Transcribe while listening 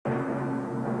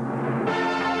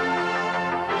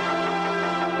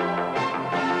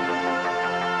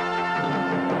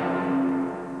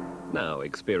Now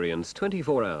experience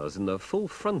 24 hours in the full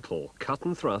frontal cut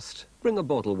and thrust, bring a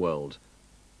bottle world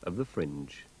of the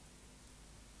Fringe.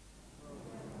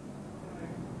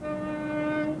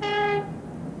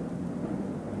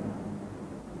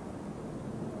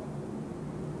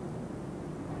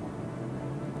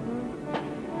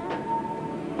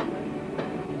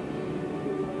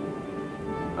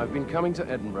 I've been coming to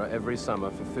Edinburgh every summer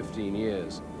for 15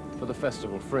 years, for the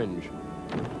festival Fringe.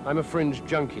 I'm a Fringe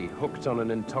junkie, hooked on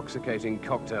an intoxicating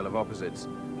cocktail of opposites,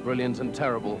 brilliant and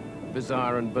terrible,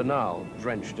 bizarre and banal,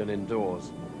 drenched and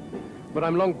indoors. But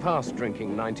I'm long past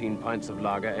drinking 19 pints of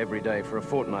lager every day for a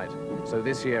fortnight, so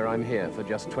this year I'm here for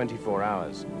just 24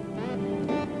 hours.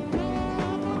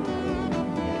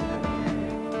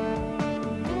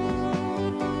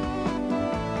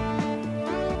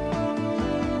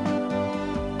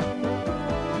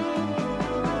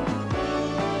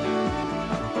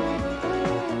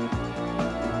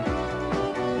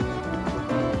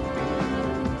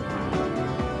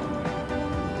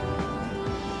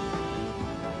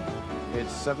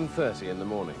 It's 7:30 in the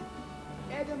morning.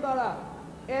 Edinburgh,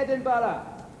 Edinburgh,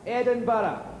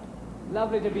 Edinburgh.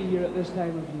 Lovely to be here at this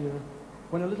time of year,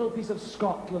 when a little piece of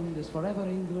Scotland is forever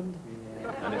England.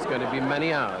 And it's going to be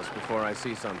many hours before I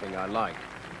see something I like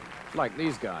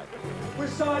these guys. We're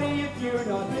sorry if you're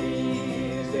not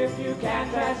pleased, if you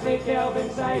can't translate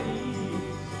Kelvin's ideas.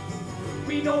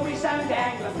 We know we sound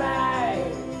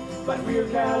Anglified, but we're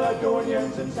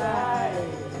Caledonians inside.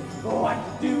 What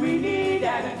do we need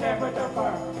an interpreter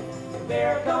for?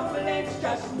 Their complaints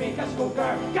just make us go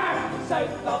grr.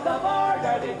 South of the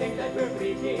border they think that we're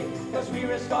freaky, cause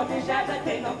we're as Scottish as a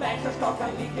tin of Baxter's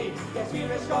cock-a-leaky. Yes,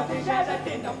 we're as Scottish as a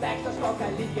tin of Baxter's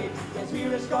cock-a-leaky. Yes,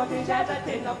 we're as Scottish as a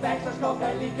tin of Baxter's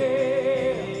cock-a-leaky.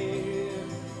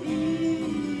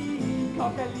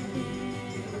 Cock-a-leaky.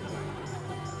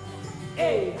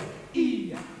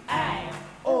 A-E-I-O-U.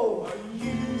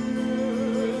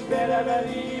 Better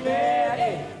believe it.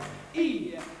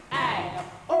 A-E-I-O-U.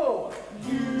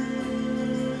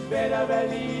 Better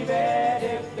believe it.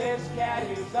 If this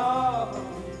carries on,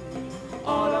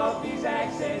 all of these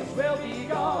accents will be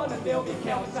gone, and they'll be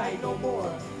Celtside no more,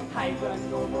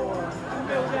 Highland no more,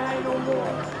 Milldye no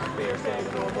more, Bearsden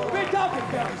no more. We're talking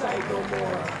Celtside no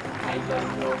more,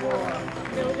 Highland no more,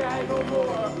 Milldye no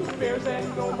more, Bearsden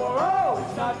no more. Oh,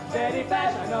 it's not very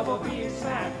fashionable being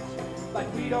smacked, but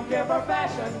we don't care for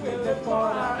fashion, we live for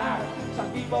our art.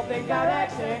 Some people think our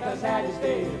accent has had its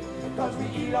day, cause we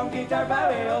elongate our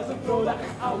vowels and throw that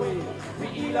away. We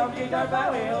elongate our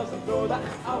vowels and throw that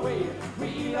away.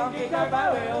 We elongate our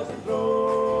vowels and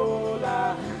throw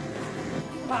that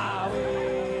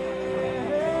away.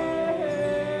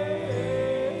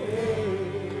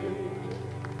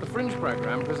 The Fringe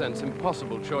programme presents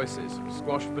impossible choices,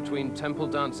 squashed between temple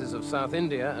dances of South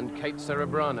India and Kate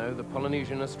Cerebrano, the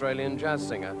Polynesian-Australian jazz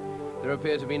singer. There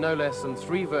appear to be no less than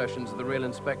 3 versions of The Real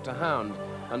Inspector Hound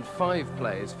and 5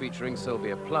 plays featuring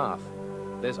Sylvia Plath.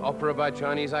 There's opera by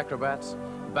Chinese acrobats,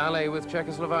 ballet with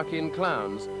Czechoslovakian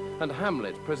clowns, and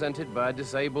Hamlet presented by a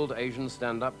disabled Asian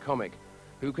stand-up comic.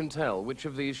 Who can tell which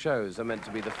of these shows are meant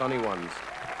to be the funny ones?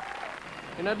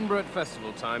 In Edinburgh at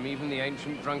festival time, even the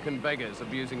ancient drunken beggars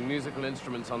abusing musical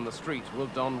instruments on the street will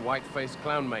don white-faced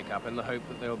clown makeup in the hope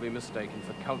that they'll be mistaken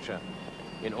for culture.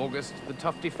 In August, the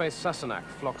tufty-faced Sassenach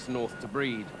flocks north to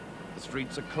breed. The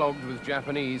streets are clogged with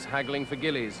Japanese haggling for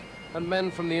gillies, and men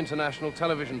from the International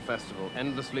Television Festival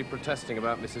endlessly protesting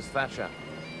about Mrs. Thatcher.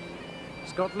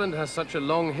 Scotland has such a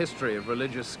long history of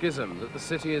religious schism that the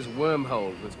city is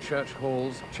wormholed with church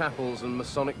halls, chapels and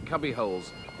Masonic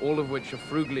cubbyholes, all of which are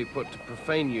frugally put to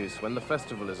profane use when the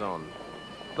festival is on.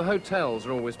 The hotels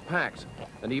are always packed,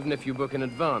 and even if you book in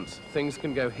advance, things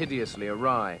can go hideously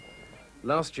awry.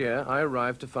 Last year, I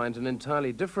arrived to find an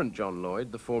entirely different John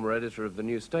Lloyd, the former editor of The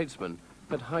New Statesman,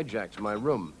 had hijacked my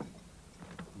room.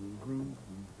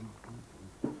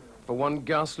 For one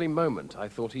ghastly moment, I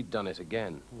thought he'd done it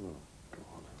again.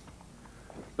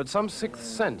 But some sixth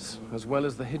sense, as well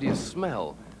as the hideous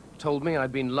smell, told me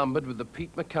I'd been lumbered with the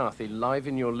Pete McCarthy Live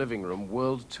in Your Living Room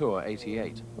World Tour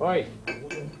 88. Oi.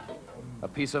 A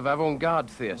piece of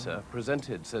avant-garde theatre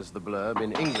presented, says the blurb,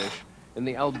 in English, in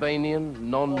the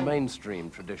Albanian, non-mainstream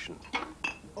tradition.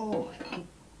 Oh, I'm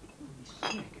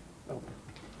sick. Oh.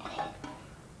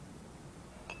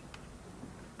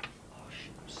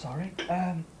 Shit, I'm sorry.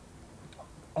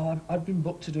 I've been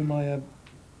booked to do my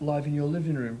Live in Your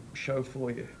Living Room show for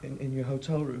you in your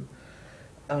hotel room.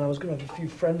 And I was going to have a few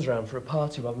friends around for a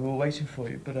party while we were waiting for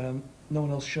you, but no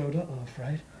one else showed up, I'm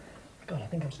afraid. God, I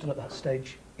think I'm still at that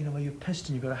stage, you know, where you're pissed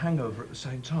and you've got a hangover at the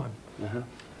same time. Uh-huh.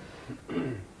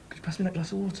 Could you pass me that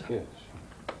glass of water? Yes.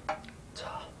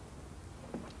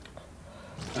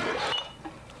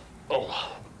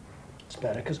 Oh, it's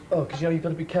better because you know you've got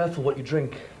to be careful what you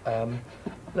drink.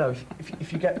 No,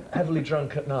 if you get heavily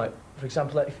drunk at night, for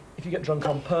example, if you get drunk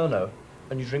on Pernod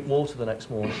and you drink water the next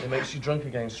morning, it makes you drunk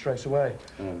again straight away.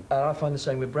 I find the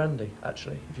same with brandy,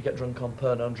 actually. If you get drunk on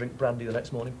Pernod and drink brandy the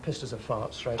next morning, pissed as a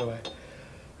fart straight away.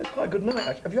 It's quite a good night,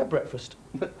 actually. Have you had breakfast?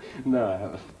 No, I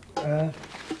haven't.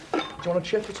 Do you want a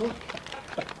chip at all?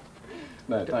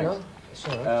 No, thanks. No? It's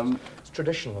all right. It's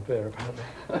traditional up here, apparently.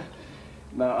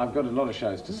 No, I've got a lot of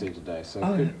shows to see today, so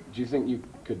do you think you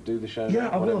could do the show? Yeah,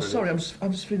 I will. Sorry, I'm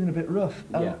just feeling a bit rough.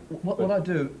 Yeah. What I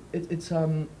do, it's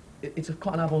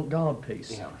quite an avant-garde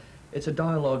piece. Yeah. It's a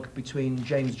dialogue between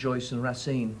James Joyce and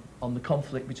Racine on the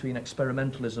conflict between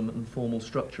experimentalism and formal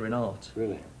structure in art.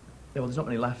 Really? Yeah, well, there's not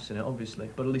many laughs in it, obviously,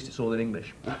 but at least it's all in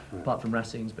English, apart from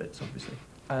Racine's bits, obviously.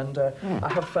 And I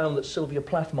have found that Sylvia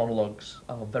Plath monologues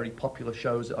are very popular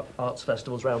shows at arts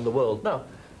festivals around the world. Now,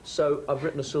 so I've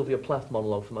written a Sylvia Plath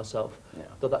monologue for myself,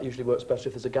 though that usually works better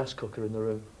if there's a gas cooker in the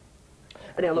room.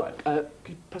 Anyhow, look, can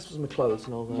you pass me some clothes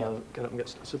and I'll get up and get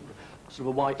sort of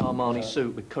a white Armani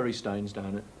suit with curry stains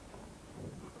down it.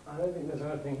 I don't think there's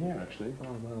anything here, actually.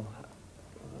 Oh,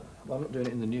 well, I'm not doing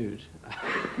it in the nude.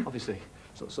 Obviously,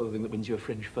 sort of thing that wins you a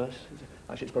fringe first.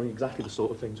 Actually, it's probably exactly the sort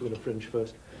of thing to win a fringe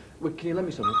first. Well, can you lend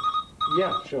me something?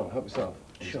 Yeah, sure. Help yourself.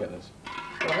 Sure. Get this.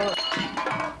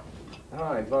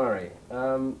 Hi, Vary.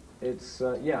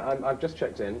 I've just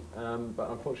checked in, but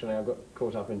unfortunately I got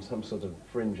caught up in some sort of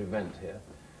fringe event here,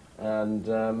 and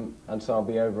so I'll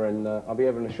be over in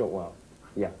a short while.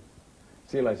 Yeah.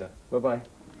 See you later. Bye-bye.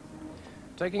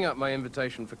 Taking up my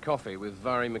invitation for coffee with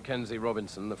Vary Mackenzie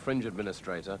Robinson, the Fringe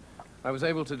administrator, I was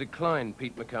able to decline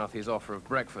Pete McCarthy's offer of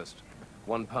breakfast,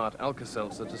 1 part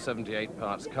Alka-Seltzer to 78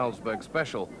 parts Carlsberg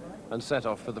Special, and set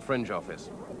off for the Fringe office.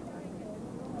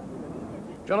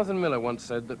 Jonathan Miller once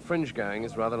said that fringe going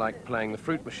is rather like playing the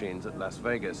fruit machines at Las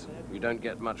Vegas. You don't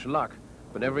get much luck,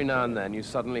 but every now and then you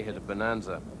suddenly hit a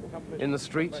bonanza. In the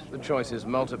street, the choices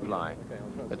multiply.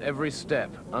 At every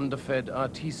step, underfed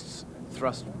artistes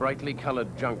thrust brightly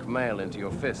colored junk mail into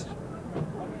your fist.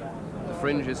 The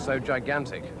Fringe is so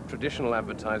gigantic, traditional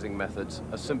advertising methods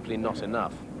are simply not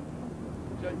enough.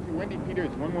 Wendy Peters,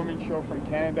 one-woman show from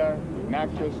Canada, an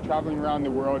actress traveling around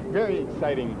the world. Very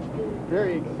exciting.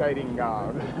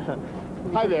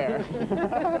 Hi there.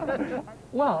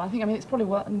 Well, I mean, it's probably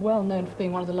well known for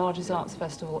being one of the largest arts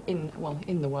festivals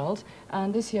in the world.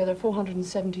 And this year there are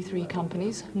 473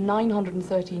 companies,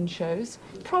 913 shows,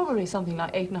 probably something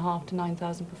like 8,500 to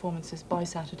 9,000 performances by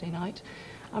Saturday night.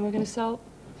 And we're going to sell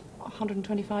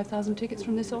 125,000 tickets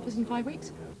from this office in 5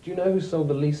 weeks. Do you know who sold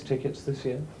the least tickets this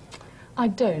year? I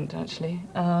don't, actually.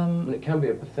 And it can be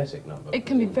a pathetic number. It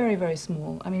can be very, very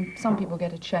small. I mean, some people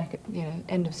get a cheque at,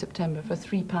 end of September for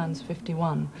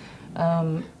 £3.51,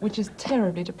 which is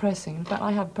terribly depressing. In fact,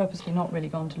 I have purposely not really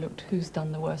gone to look to who's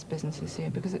done the worst business this year,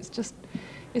 because it's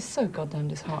so goddamn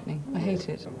disheartening. I hate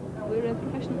it. We're a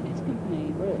professional theatre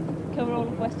company. We cover all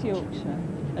of West Yorkshire,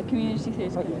 a community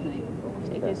theatre company.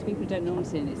 It gives people who don't normally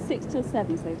see it. It's 6 till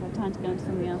 7, so they've had time to go into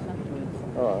something else afterwards.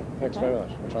 All right, thanks very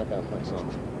much. I'll try that. Thanks a lot.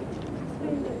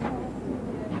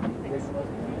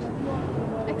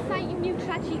 Exciting new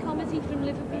tragedy-comedy from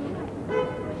Liverpool.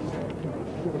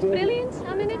 It's brilliant,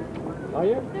 I'm in it. Are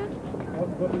you? Yeah.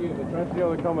 What are you, the tragedy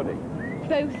or the comedy?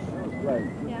 Both. Right.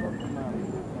 Yeah.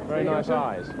 Very nice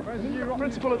eyes. The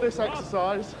principle of this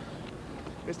exercise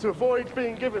is to avoid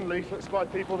being given leaflets by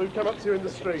people who come up to you in the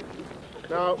street.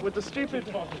 Now, with the stupid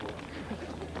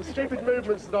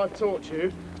movements that I've taught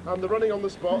you, and the running on the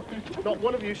spot, not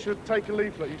one of you should take a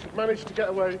leaflet. You should manage to get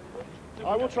away.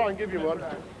 I will try and give you one.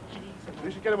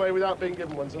 You should get away without being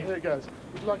given one, so here it goes.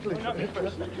 Would you like a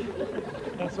leaflet?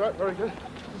 That's right, very good.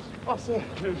 Oh, sir.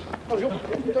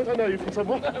 Don't I know you from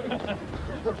somewhere?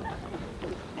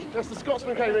 Yes, the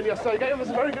Scotsman came in yesterday. He gave us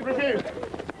a very good review.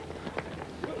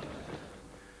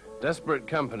 Desperate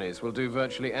companies will do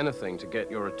virtually anything to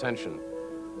get your attention.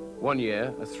 One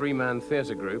year, a 3-man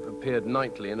theatre group appeared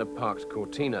nightly in a parked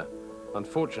Cortina.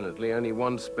 Unfortunately, only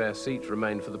 1 spare seat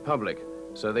remained for the public,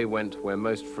 so they went where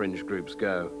most fringe groups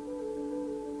go.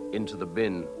 Into the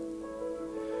bin.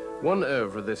 One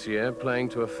oeuvre this year, playing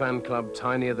to a fan club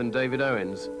tinier than David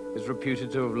Owen's, is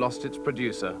reputed to have lost its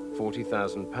producer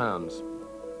 £40,000.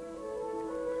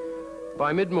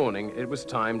 By mid-morning, it was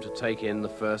time to take in the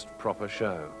first proper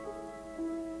show.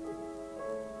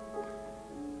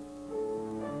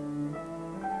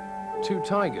 Two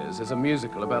Tigers is a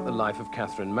musical about the life of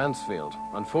Catherine Mansfield.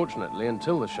 Unfortunately,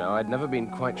 until the show, I'd never been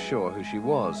quite sure who she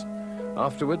was.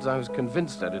 Afterwards, I was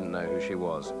convinced I didn't know who she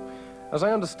was. As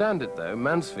I understand it, though,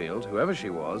 Mansfield, whoever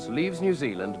she was, leaves New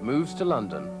Zealand, moves to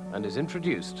London, and is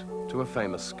introduced to a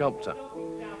famous sculptor.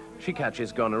 she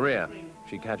catches gonorrhea.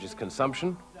 She catches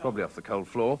consumption, probably off the cold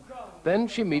floor. Then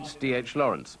she meets D.H.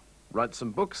 Lawrence, writes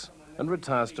some books, and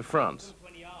retires to France.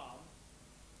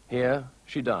 Here,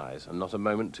 she dies, and not a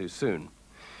moment too soon.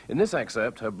 In this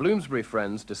excerpt, her Bloomsbury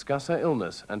friends discuss her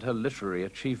illness and her literary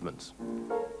achievements.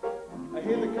 I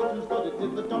hear the captain's got it.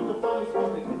 Did the doctor finally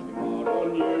spot it?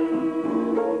 On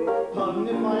you. Pardon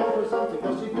if I am presumptive.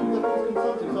 Does she think that these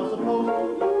consumptives are supposed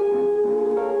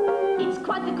to? It's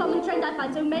quite the common trend. I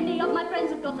find so many of my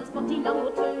friends have got a spotty lung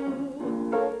or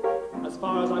two. As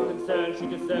far as I'm concerned, she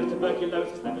deserves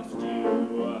tuberculosis and a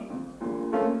stew.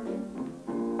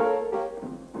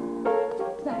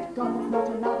 Thank God there's not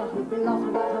another who'd be laughing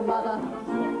about her mother.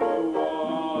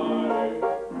 Why?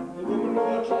 A woman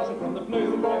with a charter from the place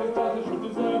of private charter should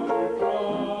deserve to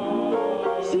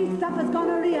cry. She suffers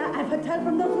gonorrhea. I've heard tell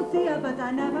from those who see her, but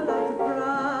I never like to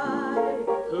cry.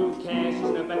 Who cares? She's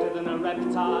no better than a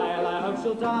reptile. I hope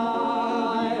she'll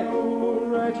die. Oh,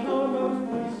 right, how most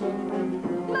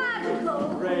recent. Magical!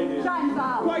 Rainy. Shines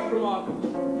out! Quite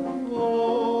remarkable.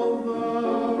 All the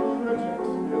critics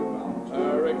about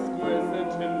her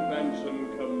exquisite invention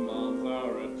commands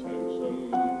our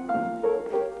attention.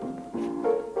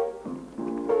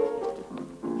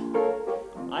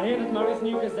 I hear that Murray's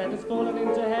new gazette has fallen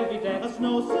into heavy debt. That's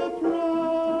no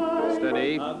surprise.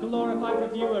 Steady. A glorified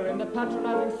reviewer in the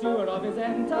patronizing sewer of his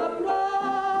enterprise.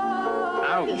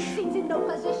 Ouch. He seems in no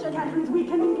position. Catherine's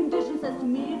weakening condition says to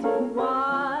me it's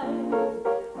wise.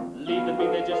 Leave them be,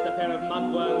 they're just a pair of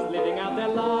mudworms living out their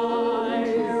lives.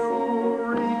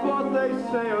 Read what they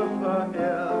say of her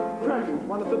here. Prelude,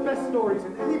 one of the best stories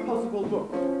in any possible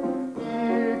book.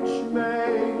 Each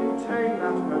maintain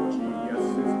that her genius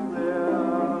is clear.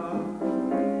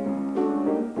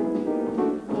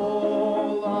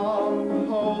 All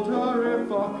uphold her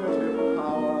evocative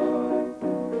power.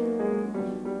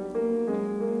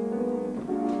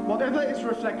 Whatever is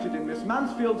reflected in this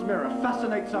Mansfield's mirror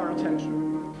fascinates our attention.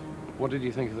 What did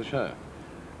you think of the show?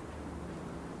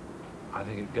 I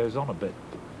think it goes on a bit.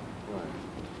 Right.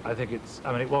 I think it's,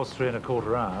 I mean, it was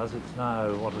 3¼ hours. It's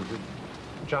now, what is it,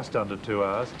 just under 2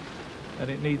 hours. And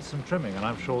it needs some trimming, and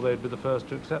I'm sure they'd be the first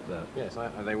to accept that. Yes,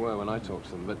 they were when I talked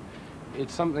to them, but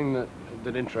it's something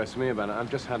that interests me about it.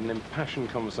 I've just had an impassioned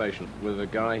conversation with a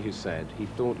guy who said he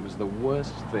thought it was the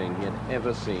worst thing he had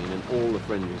ever seen in all the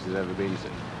fringes he's ever been to.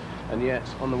 And yet,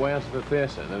 on the way out of the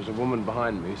theatre, there was a woman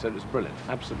behind me who said it was brilliant,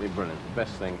 absolutely brilliant, the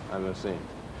best thing I've ever seen.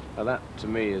 Now that, to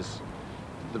me, is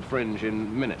the Fringe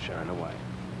in miniature, in a way.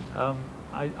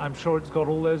 I'm sure it's got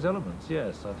all those elements,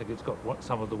 yes. I think it's got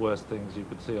some of the worst things you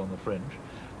could see on the Fringe.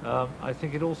 I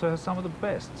think it also has some of the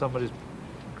best. Somebody's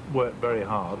worked very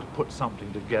hard, put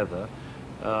something together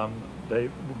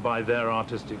by their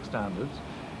artistic standards.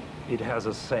 It has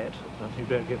a set, and you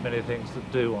don't get many things that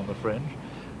do on the Fringe.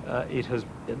 It has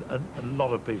a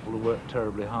lot of people who work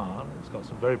terribly hard. It's got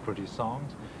some very pretty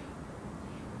songs.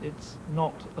 It's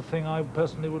not a thing I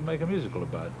personally would make a musical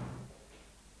about.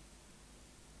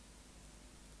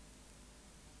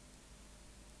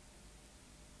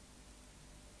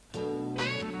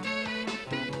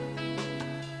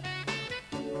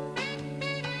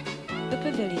 The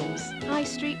Pavilions, High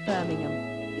Street, Birmingham.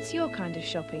 It's your kind of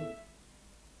shopping.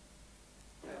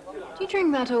 Do you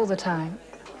drink that all the time?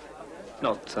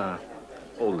 Not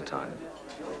all the time.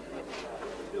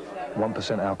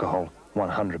 1% alcohol,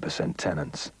 100%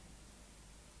 tenants.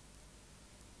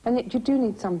 And yet you do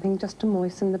need something just to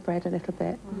moisten the bread a little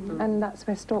bit. And that's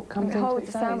where stork comes into its own. It holds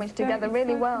the sandwich together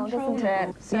really well, doesn't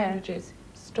it? Sandwiches,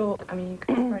 stork, I mean, you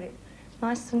can spread it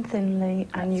nice and thinly,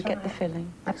 and you get the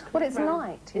filling. Well, it's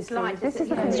light. It's light. This is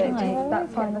the thing.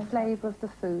 That's why the flavour of the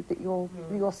food that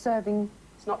you're serving.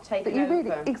 It's not taken that you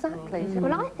really over. exactly.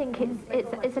 Well, I think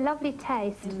it's a lovely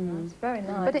taste. It's very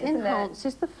nice. But it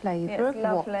enhances the flavour of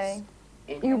what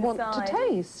you want to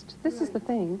taste. This is the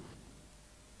thing.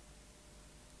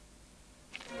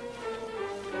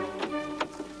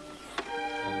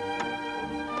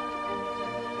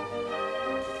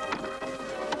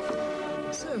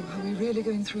 So, are we really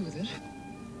going through with it?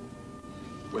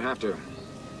 We have to.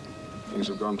 Things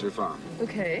have gone too far.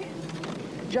 Okay.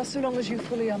 Just so long as you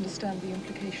fully understand the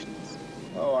implications.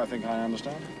 Oh, I think I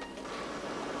understand.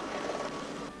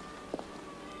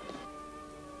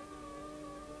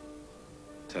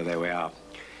 So there we are.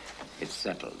 It's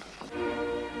settled.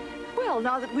 Well,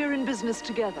 now that we're in business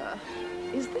together,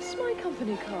 is this my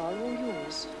company car or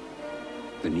yours?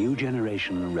 The new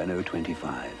generation Renault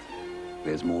 25.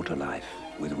 There's more to life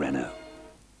with Renault.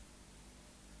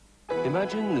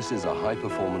 Imagine this is a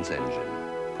high-performance engine.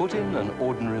 Put in an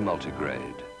ordinary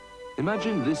multigrade.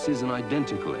 Imagine this is an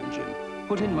identical engine.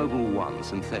 Put in Mobil 1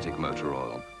 synthetic motor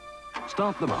oil.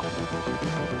 Start them up.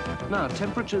 Now,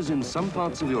 temperatures in some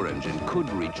parts of your engine could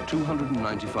reach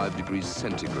 295 degrees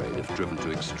centigrade if driven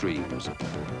to extremes.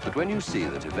 But when you see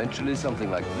that eventually something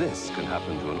like this can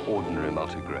happen to an ordinary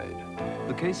multigrade,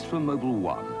 the case for Mobil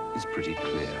 1 is pretty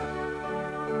clear.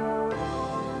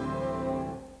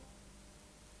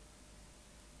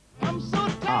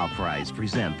 Our Prize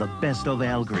present the best of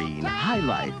Al Green.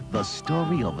 Highlight the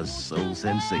story of a soul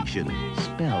sensation.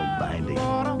 Spellbinding.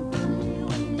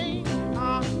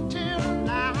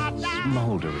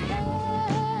 Smoldering.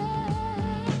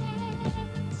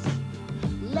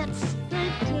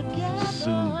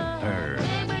 Superb.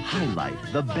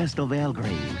 Highlight the best of Al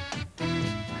Green.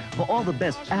 For all the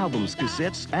best albums,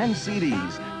 cassettes, and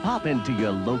CDs, pop into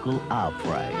your local Our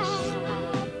Prize.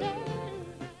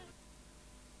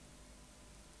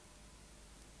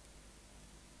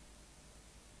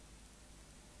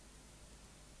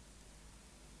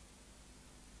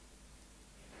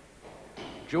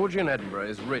 Georgian Edinburgh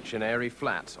is rich in airy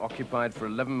flats, occupied for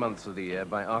 11 months of the year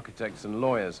by architects and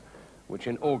lawyers, which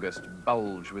in August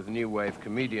bulge with new wave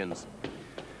comedians.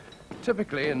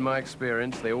 Typically, in my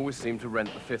experience, they always seem to rent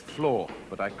the 5th floor,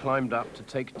 but I climbed up to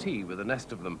take tea with a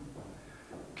nest of them.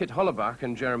 Kit Hollabach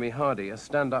and Jeremy Hardy are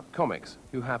stand-up comics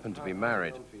who happen to be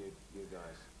married.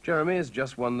 Jeremy has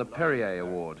just won the Perrier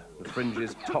Award, the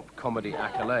Fringe's top comedy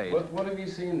accolade. What have you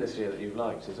seen this year that you've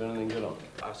liked? Is there anything good on?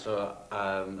 I saw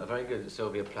a very good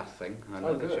Sylvia Plath thing. I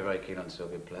know that you're very keen on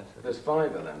Sylvia Plath. There's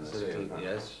 5 of them this year.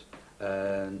 Yes.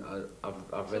 And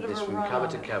I've read this from cover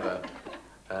to cover.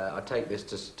 I take this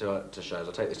to shows.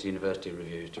 I take this to university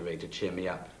reviews to read, to cheer me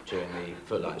up during the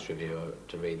Footlights review, or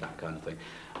to read that kind of thing.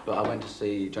 But I went to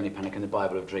see Johnny Panic and the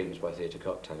Bible of Dreams by Theatre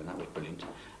Cocktail, and that was brilliant.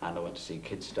 And I went to see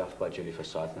Kids Stuff by Julie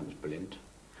Forsyth, and that was brilliant.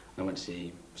 And I went to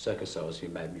see Circus Souls, who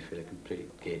made me feel a complete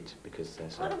git because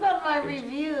they're so What about my good.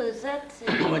 reviews? That's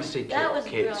I went to see that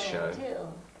Kit's was show,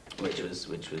 too. which was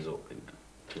all. It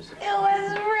was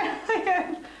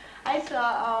brilliant. I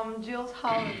saw Jules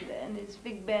Holland and his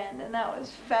big band, and that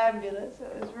was fabulous.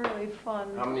 It was really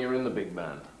fun. How many are in the big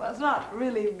band? Well, it's not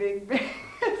really big.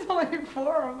 It's only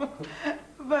 4 of them.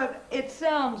 But it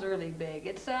sounds really big.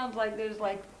 It sounds like there's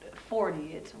like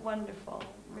 40. It's wonderful.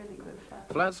 Really good fun.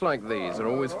 Flats like these are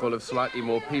always full of slightly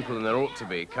more people than there ought to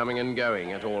be, coming and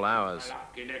going at all hours.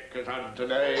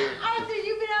 Today. Arthur,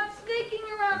 you've been out snaking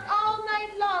around all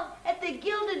night long at the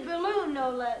Gilded Balloon,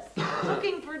 no less,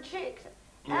 looking for chicks.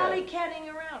 Alley-catting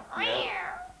around.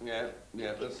 Yeah,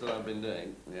 that's what I've been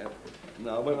doing, yeah.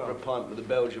 No, I went for a pint with the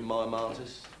Belgian mime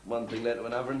artist. One thing led to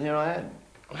another, and here I am.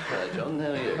 Hello, John,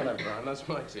 how are you? Hello, Brian, that's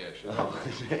my tea, actually. Oh,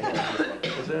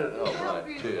 is there? Oh,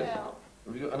 right, cheers.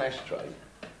 Have you got an ashtray?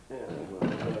 Yeah.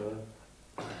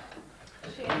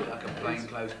 Like a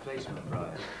plainclothes policeman,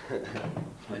 right?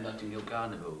 The Notting Hill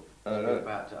Carnival. Oh, You're right.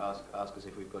 about to ask us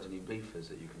if we've got any reefers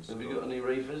that you can score. Have you got any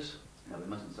reefers? No, we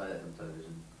mustn't say that on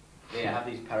television. Yeah, have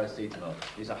these paracetamol.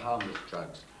 These are harmless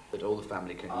drugs that all the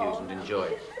family can use and enjoy.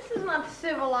 This is not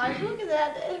civilized. Look at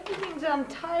that. Everything's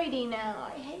untidy now.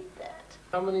 I hate that.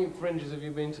 How many fringes have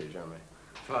you been to, Jeremy?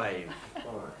 5.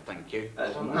 All right. Thank you.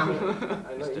 I know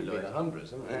you've been to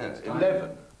hundreds, haven't you? Yeah,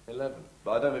 11. 11.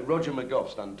 But I don't think Roger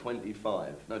McGough's done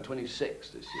 25. No, 26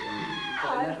 this year.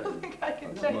 I don't think I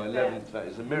can take My that. 11th fact.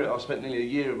 It's a miracle. I've spent nearly a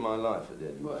year of my life at the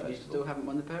Edinburgh What, you Festival. still haven't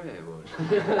won the Perrier Award?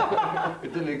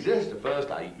 It didn't exist the first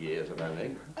 8 years, I don't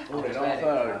think. Morning,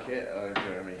 Arthur, Kit. Oh,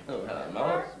 Jeremy. Oh, hello,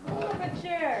 Mark. Pull up a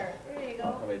chair. There you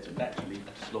go. I mean, to naturally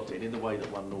slot in the way that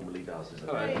one normally does, isn't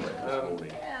Hello. it? This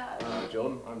morning. Yeah.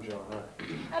 John. I'm John. Hi.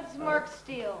 That's Mark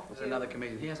Steele. There's another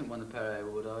comedian. He hasn't won the Perrier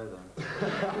Award either.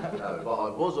 No, but I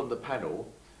was on the panel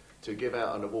to give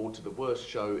out an award to the worst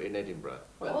show in Edinburgh.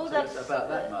 Well, tell that's us about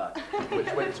that, Mark.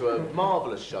 Which went to a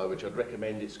marvellous show, which I'd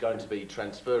recommend. It's going to be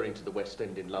transferring to the West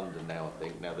End in London now, I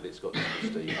think, now that it's got the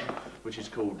prestige, which is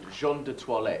called Jean de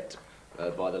Toilette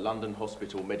by the London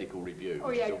Hospital Medical Review. Oh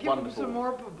which yeah, is a give him wonderful, some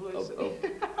more publicity.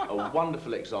 a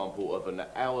wonderful example of an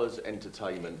hour's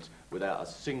entertainment without a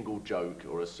single joke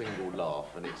or a single laugh,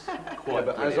 and it's quite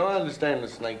But as brilliant. I understand the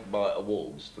Snakebite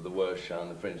Awards for the worst show on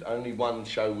the Fringe, only one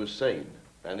show was seen,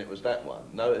 and it was that one.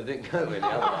 No, it didn't go any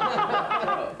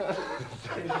other one.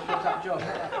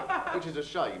 Which is a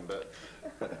shame, but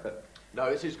no,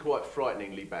 this is quite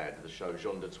frighteningly bad, the show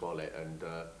Jean de Toilette, and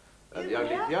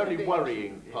the only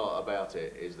worrying part about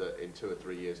it is that in 2 or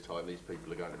 3 years' time, these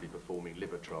people are going to be performing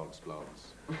liver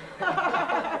transplants.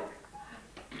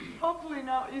 Hopefully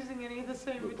not using any of the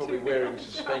same material. Probably wearing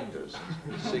suspenders,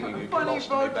 singing a Funny colostomy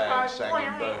boat bag, ride. sang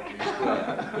in Berkeley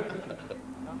Square.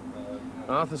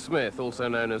 Arthur Smith, also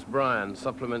known as Brian,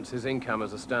 supplements his income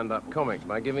as a stand-up comic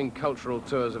by giving cultural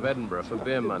tours of Edinburgh for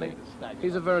beer money.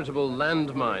 He's a veritable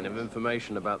landmine of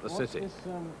information about the city.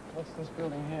 What's this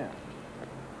building here?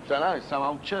 Don't know, it's some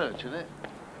old church, isn't it?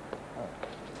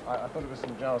 I thought it was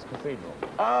St Giles Cathedral.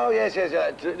 Oh, yes.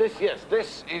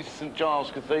 This is St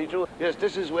Giles Cathedral. Yes,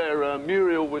 this is where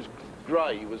Muriel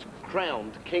Grey was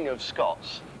crowned King of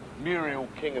Scots. Muriel,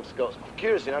 King of Scots.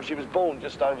 Curiously enough, she was born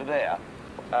just over there,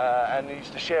 and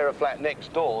used to share a flat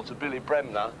next door to Billy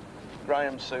Bremner,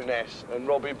 Graham Souness, and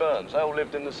Robbie Burns. They all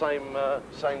lived in the same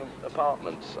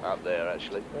apartments up there,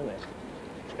 actually. Really?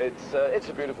 It's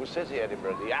a beautiful city,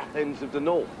 Edinburgh, the Athens of the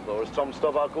north, or as Tom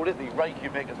Stoddard called it, the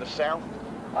Reykjavik of the south.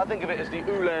 I think of it as the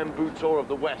Ulaanbaatar of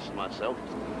the west, myself.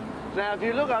 Now, if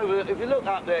you look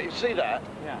up there, you see that?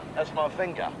 Yeah. That's my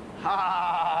finger.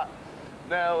 Ha!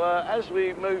 Now, as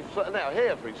we move, now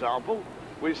here, for example,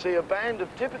 we see a band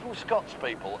of typical Scots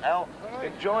people out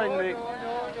enjoying the...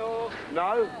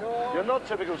 No, you're not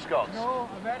typical Scots. No,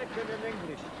 American and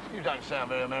English. You don't sound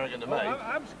very American to me.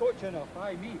 I'm Scotch enough,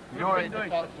 me. You're in in...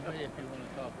 talk to me if you want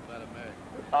to talk about America.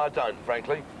 I don't,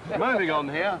 frankly. Moving on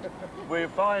here, we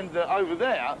find over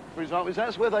there, for example,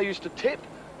 that's where they used to tip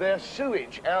their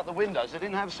sewage out the windows. They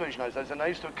didn't have sewage in those days, and they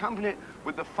used to accompany it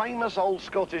with the famous old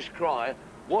Scottish cry,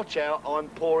 "Watch out, I'm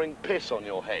pouring piss on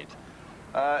your head."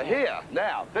 Here,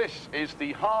 now, this is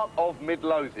the heart of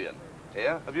Midlothian.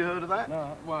 Here, have you heard of that?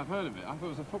 No, well, I've heard of it. I thought it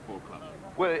was a football club.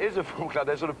 Well, it is a football club.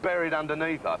 They're sort of buried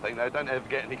underneath, I think. They don't ever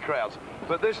get any crowds.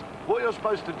 But this, what you're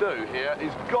supposed to do here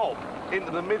is gob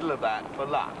into the middle of that for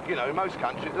luck. You know, in most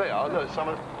countries, they are. Look,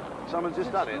 someone's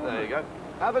just done it. There you go.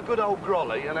 Have a good old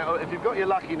grolly, and if you've got your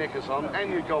lucky knickers on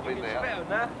and you gob in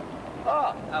there.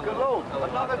 Ah, good Lord.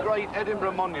 Another great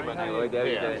Edinburgh monument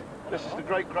here. This is the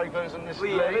great Cravers, and this is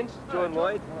Lee. John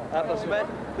Lloyd, Arthur Smith.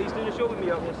 Please do the show with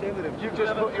me. I'm the with him. You've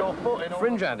just put your foot in.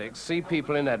 Fringe addicts see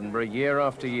people in Edinburgh year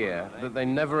after year that they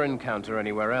never encounter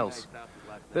anywhere else.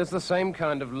 There's the same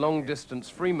kind of long-distance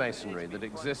Freemasonry that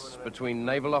exists between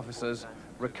naval officers,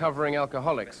 recovering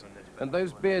alcoholics, and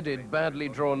those bearded, badly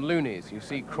drawn loonies you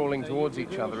see crawling towards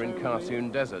each other in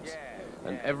cartoon deserts.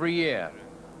 And every year,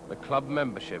 the club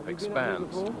membership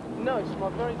expands. No, it's my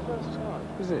very first time.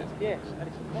 Is it? Yes, and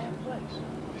it's a bad place.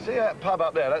 You see that pub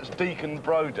up there? That's Deacon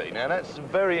Brodie. Now, that's a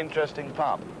very interesting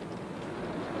pub.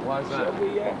 Why is that?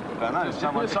 I don't know,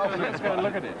 someone told me. Let's go and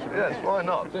look at it. Yes, why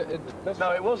not?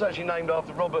 No, it was actually named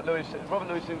after Robert Louis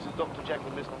Simpson's Dr. Jekyll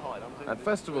and Mr. Hyde. At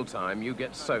festival time, you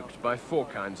get soaked by 4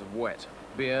 kinds of wet: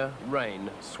 beer,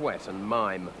 rain, sweat, and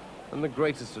mime. And the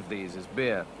greatest of these is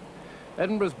beer.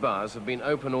 Edinburgh's bars have been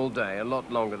open all day, a lot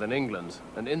longer than England's,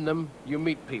 and in them you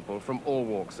meet people from all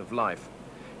walks of life.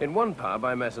 In one pub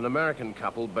I met an American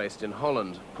couple based in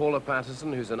Holland, Paula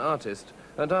Patterson, who's an artist,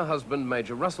 and her husband,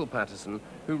 Major Russell Patterson,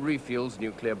 who refuels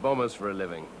nuclear bombers for a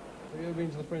living. Have you ever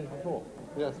been to the Fringe before?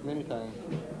 Yes, many times.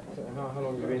 So how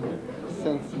long have you been here?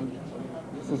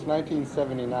 Since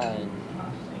 1979.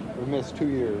 We missed 2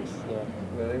 years.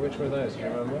 Really? Which were those? Do you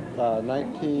remember?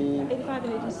 85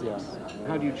 and 86. Yeah.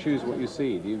 How do you choose what you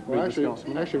see? Do you well,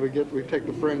 actually, we take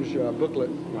the Fringe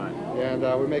booklet, right,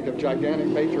 and we make a gigantic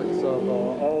matrix of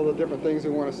all the different things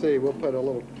we want to see. We'll put a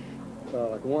little,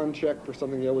 like 1 check for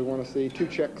something we want to see, 2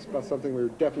 checks about something we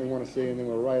definitely want to see, and then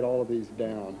we'll write all of these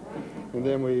down. And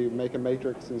then we make a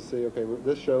matrix and see, okay,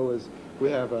 this show is, we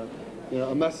have a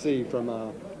must-see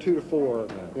from 2 to 4,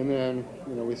 and then,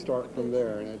 we start from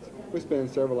there. And we spend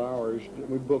several hours.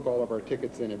 We book all of our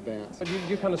tickets in advance. But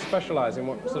you kind of specialize in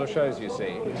what sort of shows you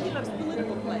see?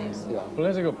 Political plays. Yeah.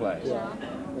 Political plays? Yeah.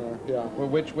 Yeah. Well,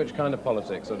 which kind of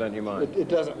politics, or don't you mind? It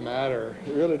doesn't matter.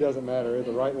 It really doesn't matter. It's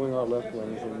the right wing or left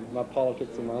wings, and my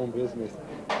politics and my own business.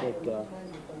 But,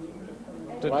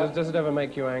 does it ever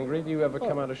make you angry? Do you ever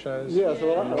come out of shows? Yeah,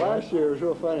 so last year it was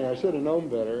real funny. I should have known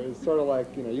better. It's sort of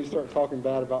like, you start talking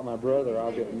bad about my brother,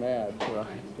 I'll get mad. Right.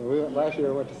 So last year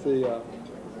I went to see a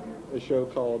show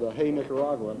called Hey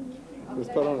Nicaragua. It was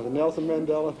put on at the Nelson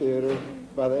Mandela Theater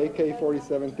by the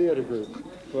AK-47 Theater Group.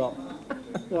 Well,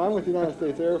 I'm with the United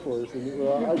States Air Force, and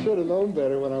I should have known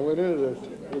better when I went into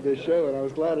this show, and I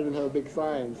was glad I didn't have a big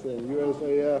sign saying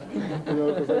USAF,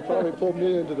 because they probably pulled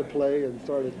me into the play and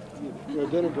started,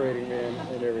 denigrating me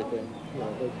and everything.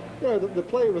 But the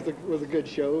play was a good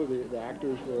show. The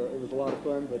actors it was a lot of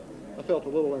fun, but I felt a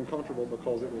little uncomfortable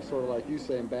because it was sort of like you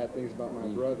saying bad things about my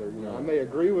brother. I may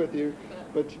agree with you,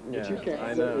 but you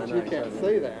can't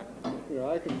say that.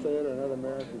 I can say it, or another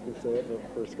American can say it,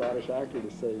 but for a Scottish actor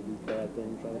to say these bad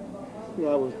things,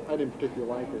 I didn't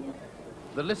particularly like it.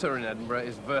 The litter in Edinburgh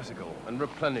is vertical and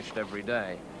replenished every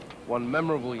day. One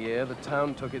memorable year, the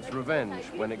town took its revenge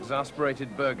when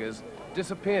exasperated burghers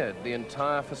disappeared the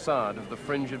entire facade of the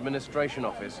Fringe administration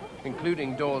office,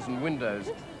 including doors and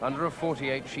windows, under a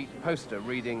 48-sheet poster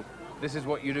reading, "This is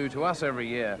what you do to us every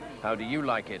year. How do you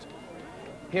like it?"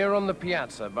 Here on the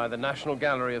piazza by the National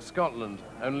Gallery of Scotland,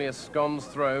 only a scon's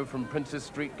throw from Princes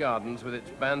Street Gardens with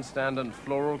its bandstand and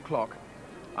floral clock,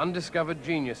 undiscovered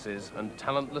geniuses and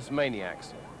talentless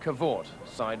maniacs cavort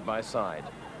side by side.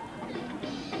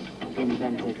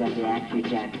 Inventors of the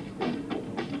Accu-Jack.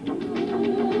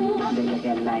 They get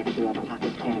their life through a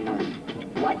pocket camera.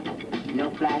 What? No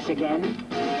flash again?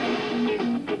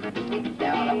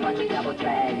 They're all a bunch of double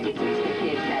drags. It teach the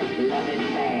kids that love is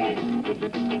bad.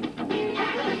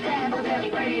 Half of the devil, their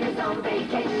brain is on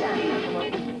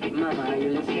vacation. Mama, are you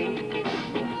listening?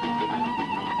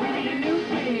 We need a new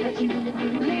way that you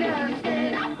lead us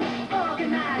instead of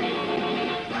organized.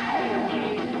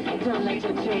 Don't let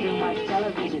your children watch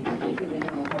television.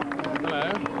 Hello.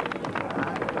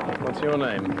 What's your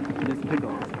name? Mr.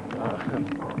 Pickles.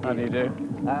 How do you do?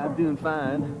 I'm doing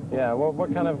fine. Yeah,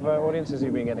 what kind of audiences have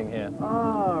you been getting here?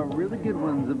 Oh, really good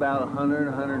ones, about 100,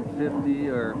 150,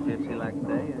 or 50 like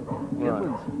today. Good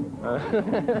ones.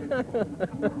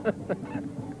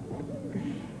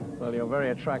 Well, you're very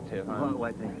attractive.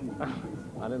 Why, thank you.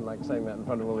 I didn't like saying that in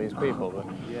front of all these people, but...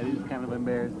 Yeah, it is kind of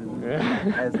embarrassing,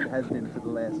 as has been for the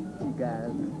last few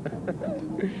guys.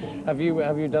 Have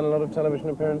you done a lot of television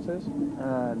appearances?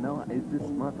 No, is this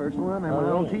my first one? I'm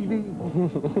on TV.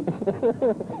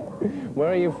 Where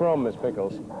are you from, Miss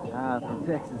Pickles? From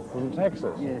Texas. From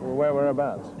Texas? Yes. Well,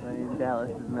 whereabouts? In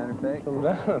Dallas, as a matter of fact. From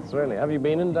Dallas, really? Have you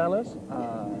been in Dallas?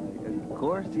 Of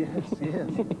course, yes, yes.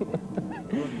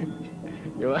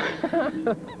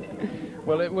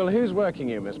 Well, who's working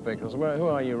you, Miss Pickles? Who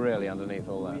are you really underneath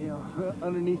all that? Yeah,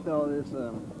 underneath all this,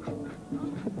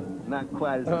 not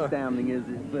quite as astounding as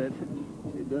it, but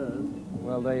it does.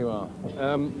 Well, there you are.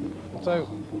 So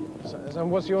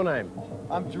what's your name?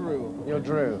 I'm Drew. You're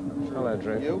Drew. Hello,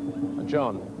 Drew. You?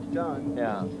 John. John.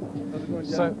 Yeah. How's it going, John?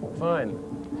 So, fine.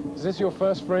 Is this your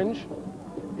first Fringe?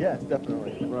 Yes,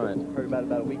 definitely. Right. Heard about it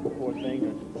about a week before thing.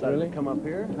 And decided Really? to come up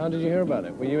here. How did you hear about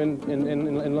it? Were you in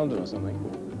London or something?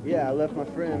 Yeah, I left my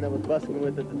friend that was busking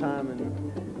with at the time and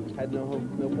had no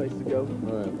place to go.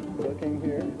 Right. So I came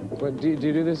here. Well, do you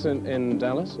do this in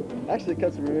Dallas? Actually, it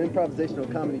comes from an improvisational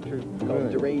comedy troupe called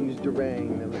Right. Deranged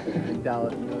Derang that was in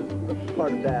Dallas. You know, it's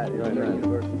part of that. It's their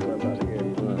university club out here.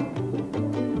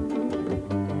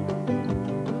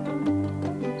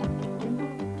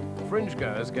 Fringe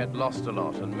goers get lost a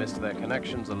lot and miss their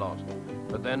connections a lot.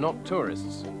 But they're not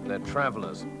tourists, they're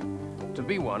travelers. To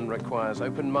be one requires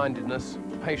open-mindedness,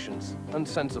 patience, and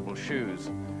sensible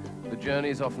shoes. The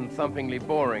journey's often thumpingly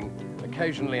boring,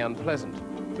 occasionally unpleasant,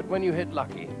 but when you hit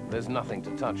lucky, there's nothing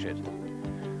to touch it.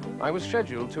 I was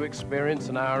scheduled to experience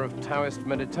an hour of Taoist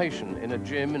meditation in a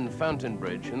gym in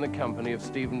Fountainbridge in the company of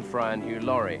Stephen Fry and Hugh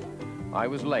Laurie. I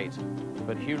was late,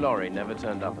 but Hugh Laurie never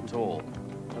turned up at all.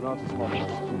 An artist model.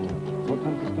 What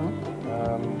time to start?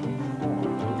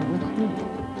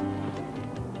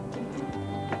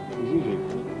 He's usually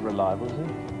reliable, is he?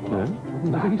 No,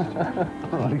 not the least.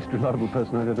 Well, the least reliable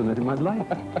person I've ever met in my life.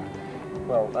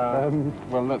 Well,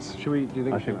 let's... Should we... Do you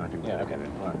think... I think. Yeah, okay.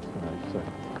 Right. So,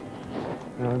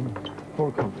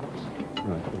 4 conflicts.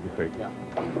 Right, that'll be great. Yeah.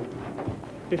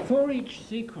 Before each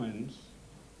sequence,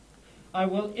 I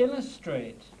will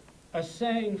illustrate a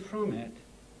saying from it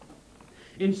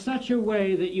in such a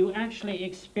way that you actually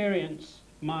experience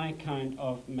my kind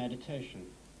of meditation.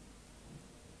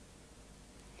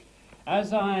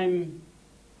 As I'm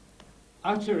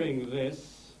uttering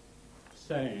this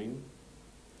saying,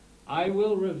 I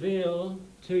will reveal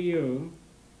to you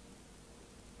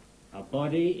a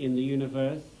body in the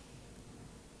universe,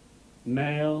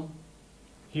 male,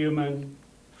 human,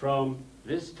 from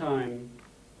this time,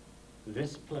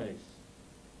 this place.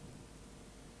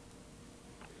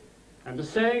 And the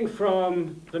saying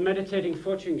from the meditating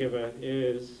fortune giver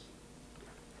is,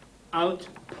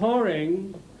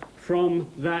 outpouring from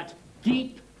that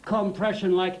deep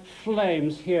compression like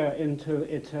flames here into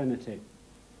eternity.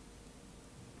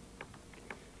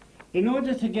 In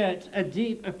order to get a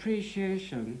deep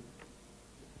appreciation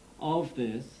of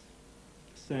this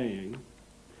saying,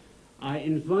 I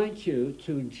invite you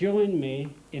to join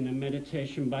me in a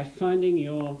meditation by finding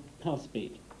your pulse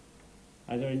beat,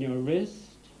 either in your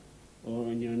wrist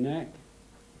or in your neck.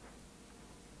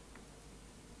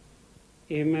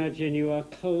 Imagine you are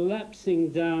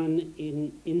collapsing down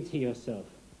into yourself.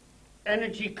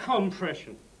 Energy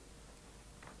compression.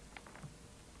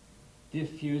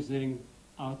 Diffusing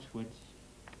outwards.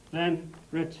 Then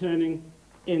returning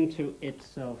into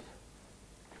itself.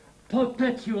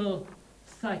 perpetual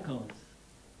cycles,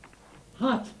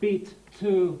 heartbeat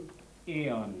to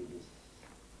eons.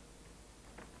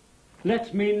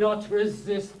 Let me not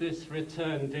resist this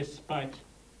return despite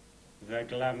the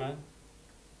glamour,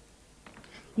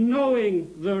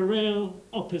 knowing the real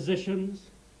oppositions,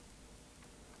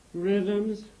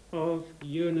 rhythms of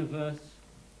universe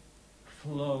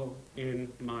flow in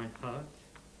my heart,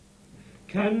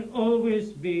 can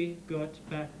always be got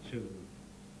back to.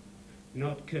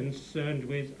 Not concerned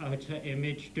with outer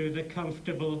image, do the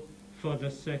comfortable for the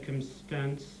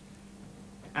circumstance,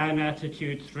 an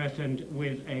attitude threatened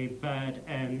with a bad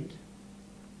end.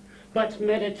 But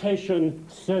meditation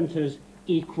centers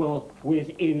equal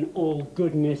within all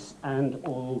goodness and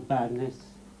all badness.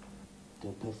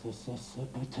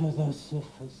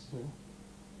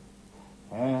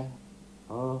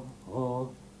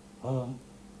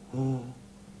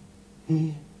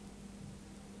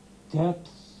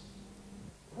 Depths.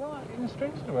 Well, in a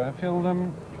strange way, I feel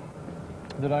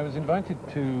that I was invited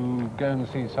to go and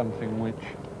see something which,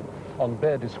 on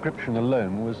bare description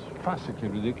alone, was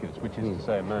farcically ridiculous, which is to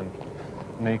say a man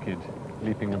naked,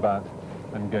 leaping about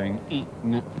and going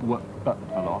what but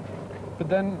a lot. But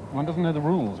then one doesn't know the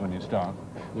rules when you start.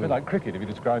 A bit like cricket, if you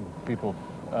describe people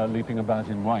leaping about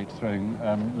in white, throwing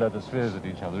leather spheres at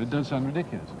each other, it does sound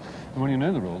ridiculous. And when you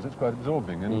know the rules, it's quite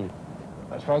absorbing. And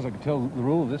as far as I could tell, the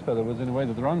rule of this fellow was in a way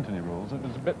that there aren't any rules. It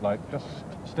was a bit like just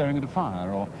staring at a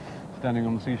fire or standing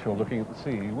on the seashore looking at the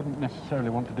sea. You wouldn't necessarily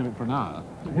want to do it for an hour.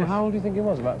 Well, how old do you think he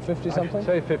was? About 50-something? I should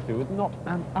say 50, with not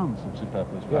an ounce of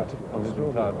superfluous fat on his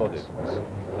entire body.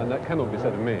 And that cannot be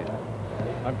said of me.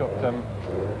 I've got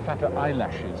fatter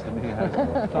eyelashes than he has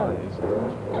thighs.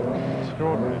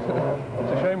 Extraordinary.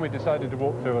 It's a shame we decided to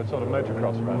walk through a sort of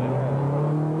motocross rally.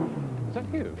 Is that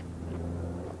you?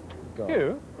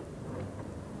 You?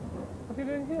 What are you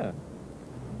doing here?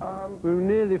 We were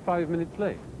nearly 5 minutes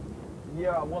late.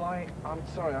 Yeah, well, I'm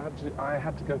sorry, I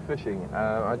had to go fishing.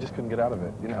 I just couldn't get out of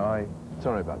it. You know,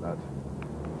 sorry about that.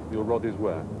 Your rod is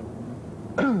where?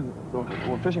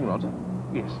 What, fishing rod?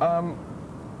 Yes.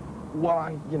 Well,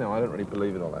 I don't really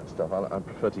believe in all that stuff. I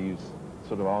prefer to use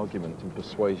sort of argument and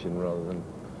persuasion rather than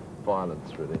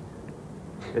violence, really.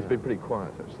 It's been pretty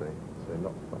quiet, actually, so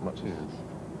not much is.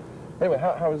 Anyway,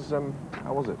 how was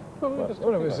it? Well,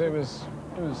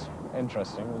 it was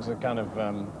interesting. It was a kind of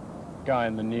guy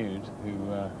in the nude who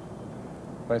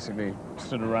basically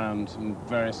stood around in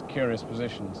various curious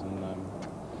positions and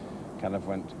kind of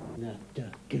went.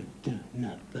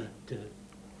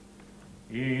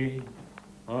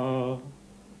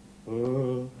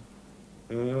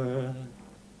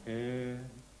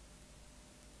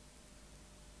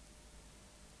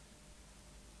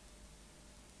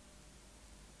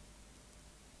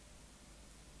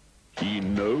 He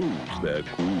knows they're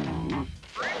cool.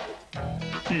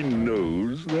 He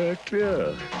knows they're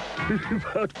clear.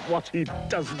 But what he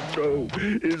doesn't know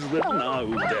is that now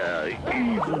they're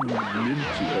even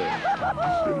mintier.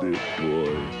 Silly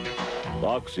boy.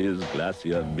 Fox's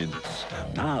Glacier Mints.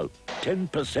 Now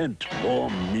 10% more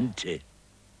minty.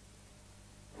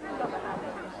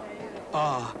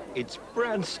 Ah, it's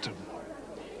Branston.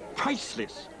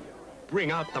 Priceless.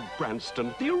 Bring out the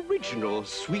Branston, the original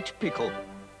sweet pickle.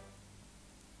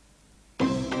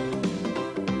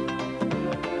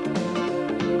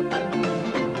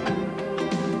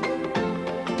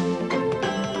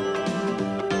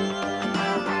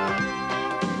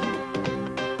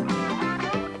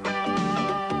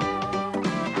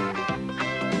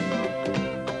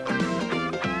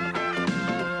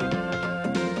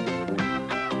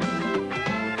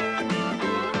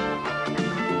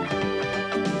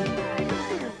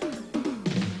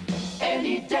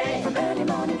 Any day, from early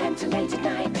morning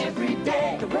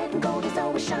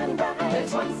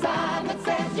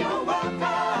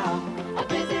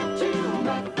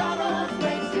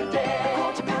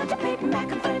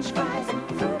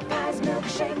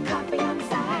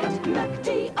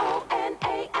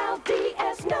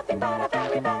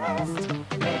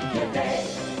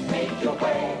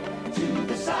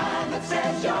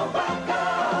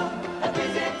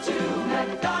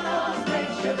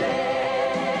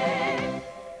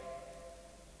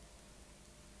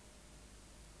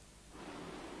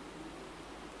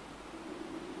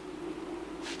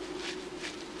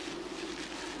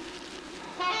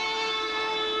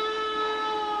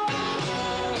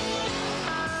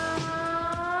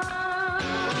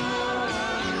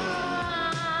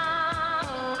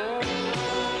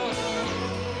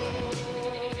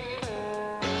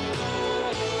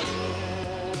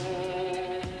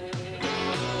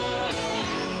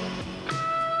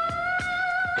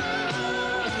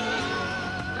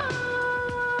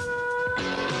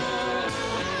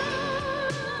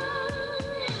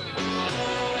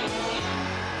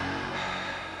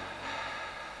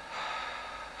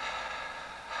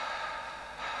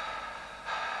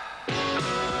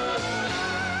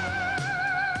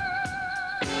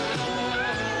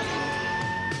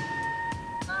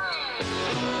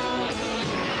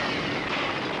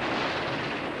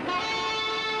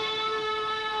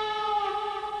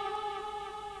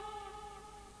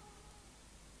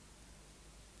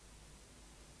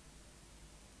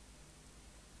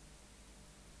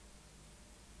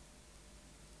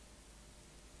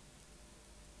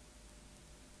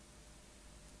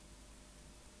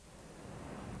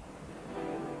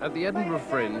At the Edinburgh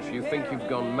Fringe, you think you've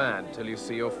gone mad till you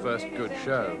see your first good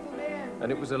show.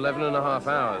 And it was 11.5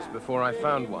 hours before I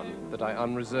found one that I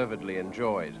unreservedly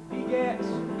enjoyed.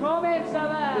 Comments on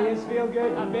that? Please feel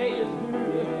good. I bet you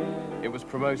do. It was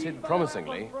promoted,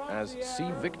 promisingly, as See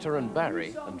Victor and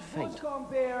Barry and Faint.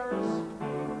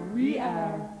 We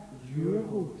are your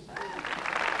hosts.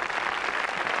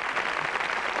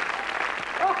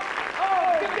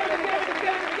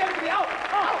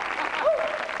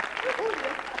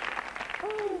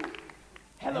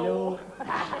 Hello.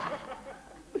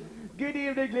 Good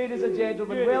evening, ladies and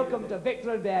gentlemen. Welcome to Victor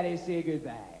and Barry Say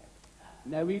Goodbye.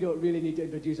 Now, we don't really need to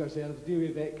introduce ourselves, do we,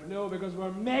 Vic? No, because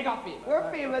we're mega famous.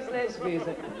 We're famous, let's face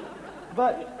it.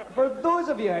 But for those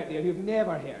of you out there who've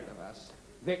never heard of us,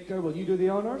 Victor, will you do the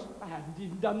honours? I haven't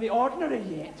even done the ordinary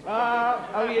yet.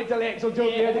 A wee intellectual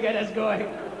joke there to get us going.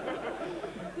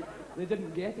 They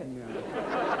didn't get anywhere.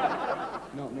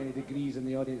 Not many degrees in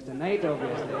the audience tonight,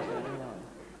 obviously.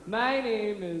 My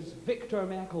name is Victor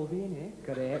McElvaney.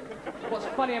 Correct. What's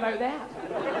funny about that?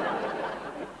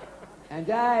 And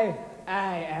I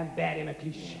am Barry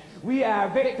McLeish. We are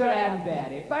Victor and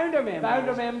Barry, founder members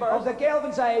of the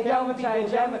Kelvinside Young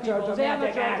People's Amateur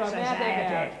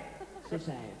Dramatic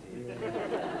Society.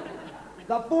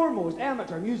 The foremost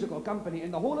amateur musical company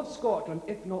in the whole of Scotland,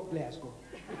 if not Glasgow.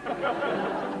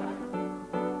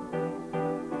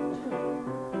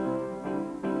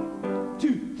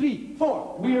 2, 3,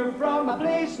 4. We're from a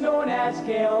place known as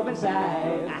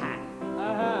Kelvinside.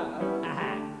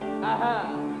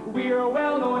 We're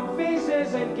well-known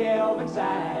faces in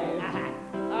Kelvinside.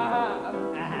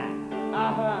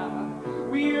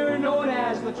 We're known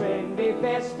as the trendy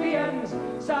thespians.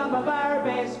 Some of our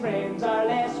best friends are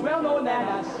less well-known than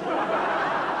us.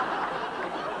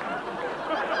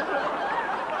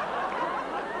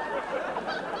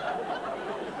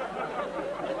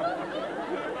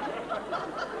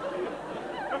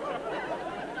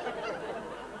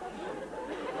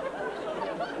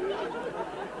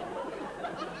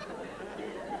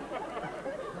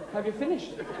 Have you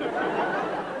finished?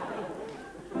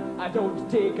 I don't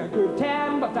take a good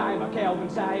tan, but I'm a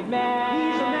Kelvinside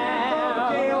man. He's a man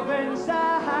from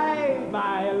Kelvinside.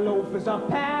 My loaf is a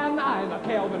pan, I'm a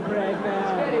Kelvin Bragg man.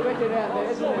 It's very witty that there,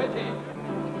 isn't it? Witty.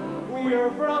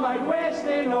 We're from out west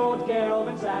in old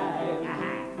Kelvinside.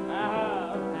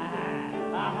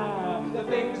 The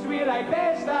things we like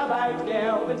best about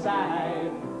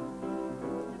Kelvinside.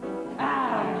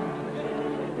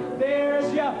 There's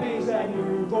yuppies and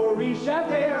nouveau riche out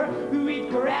there who eat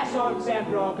croissants and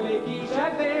broccoli quiche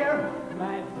out there.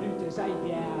 My flute is I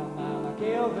am a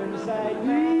Kelvinside.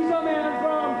 He's a man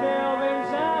from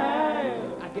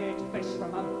Kelvinside. I get fish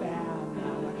from a fan.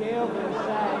 I'm a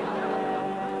Kelvinside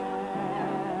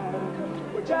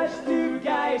man. We're just two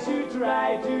guys who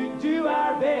try to do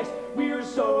our best. We're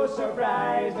so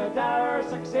surprised at our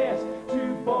success.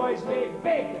 Two boys made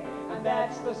big, and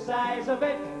that's the size of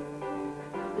it.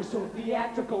 We're so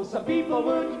theatrical, some people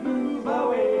would move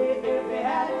away if they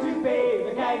had to pay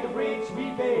the kind of rates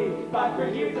we pay. But we're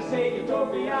here to say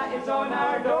utopia is on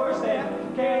our doorstep.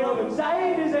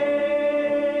 Kelvinside is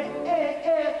it.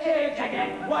 You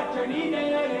get what you're needing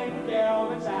in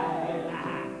Kelvinside.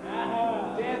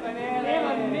 Definitely.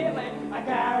 A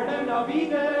garden of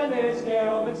Eden is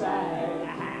Kelvinside.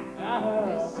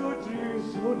 So true,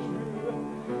 so true.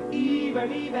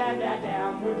 Even that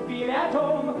dam would feel at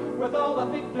home with all the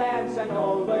big plants and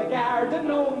all the garden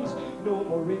gnomes. No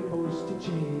more rainbows to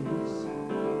chase.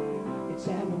 It's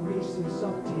an oasis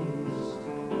of taste.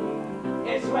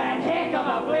 It's one heck of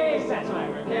a place. That's why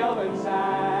we're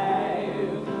Kelvinside.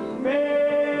 We're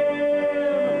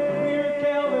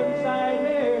Kelvinside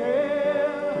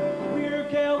men. We're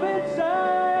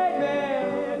Kelvinside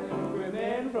men. We're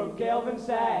men from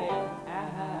Kelvinside.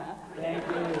 Thank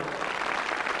you.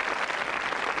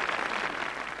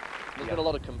 There's been a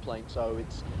lot of complaints, so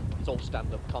it's all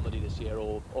stand-up comedy this year,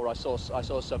 or I saw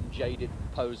some jaded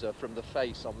poser from The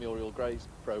Face on Muriel Gray's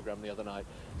programme the other night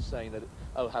saying that,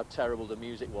 oh, how terrible the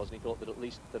music was, and he thought that at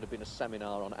least there'd have been a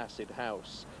seminar on acid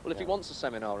house. Well, if he wants a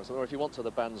seminar on something, or if he wants other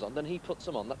bands on, then he puts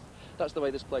them on. That's the way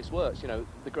this place works. You know,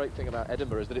 the great thing about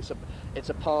Edinburgh is that it's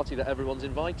a party that everyone's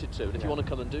invited to, and if you want to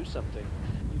come and do something,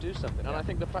 you do something. And I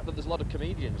think the fact that there's a lot of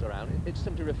comedians around, it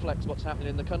simply reflects what's happening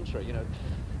in the country. You know,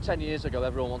 10 years ago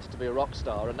everyone wanted to be a rock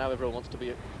star, and now everyone wants to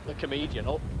be a comedian.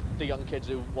 Or the young kids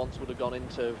who once would have gone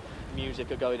into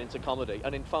music are going into comedy,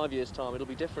 and in 5 years' time it'll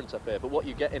be different up here. But what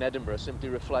you get in Edinburgh simply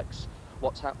reflects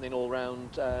what's happening all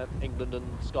around England and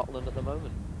Scotland at the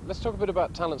moment. Let's talk a bit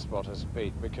about talent spotters,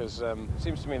 Pete, because it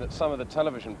seems to me that some of the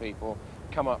television people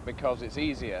come up because it's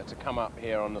easier to come up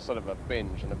here on a sort of a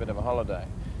binge and a bit of a holiday.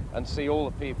 and see all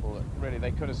the people that really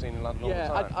they could have seen in London all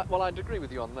the time. Well, I'd agree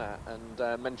with you on that,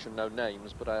 and mention no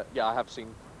names, but yeah, I have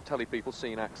seen people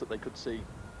seeing acts that they could see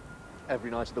every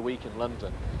night of the week in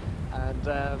London. And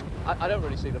I don't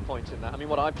really see the point in that. I mean,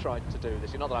 what I've tried to do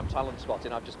this year, not that I'm talent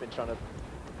spotting, I've just been trying to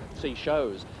see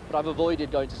shows, but I've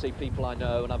avoided going to see people I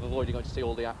know, and I've avoided going to see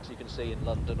all the acts you can see in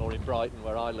London or in Brighton,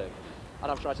 where I live. And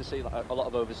I've tried to see like, a lot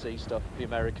of overseas stuff, the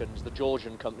Americans, the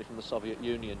Georgian company from the Soviet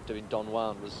Union doing Don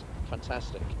Juan was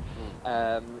fantastic.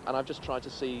 And I've just tried to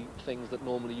see things that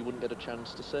normally you wouldn't get a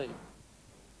chance to see.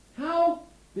 How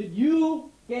did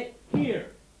you get here,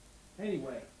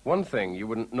 anyway? One thing you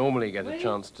wouldn't normally get a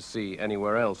chance to see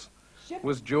anywhere else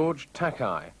was George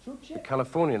Takei, the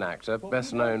Californian actor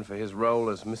best known for his role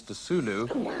as Mr. Sulu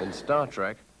in Star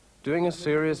Trek, doing a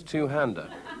serious two-hander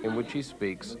in which he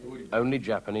speaks only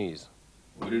Japanese.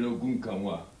 俺の軍艦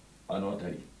はあの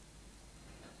辺り。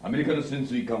アメリカの潜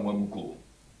水艦は向こ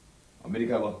う。アメリ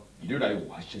カはイルライを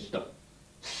発射した。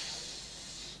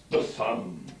ドサ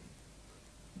ン。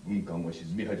軍艦は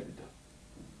沈み始めた。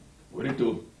俺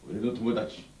と俺の友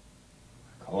達、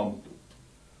川本。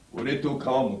俺と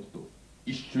川本と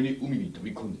一緒に海に飛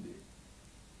び込んで、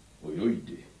泳い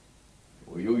で、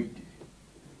泳いで、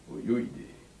泳い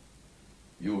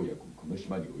で、ようやくこの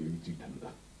島に泳ぎ着いたのだ。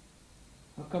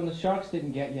 How come the sharks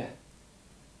didn't get you?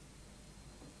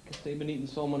 Guess they've been eating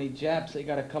so many Japs they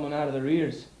got it coming out of their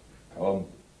ears. 川本。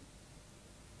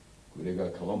これが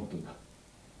川本だ。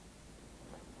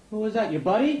 Who was that, your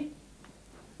buddy?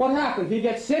 What happened? Did he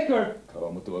get sick or?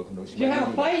 Did you have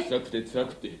a fight?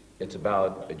 It's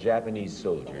about a Japanese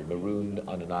soldier marooned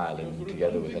on an island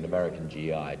together with an American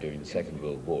GI during the Second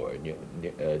World War,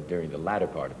 during the latter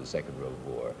part of the Second World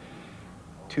War.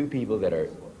 Two people that are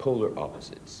polar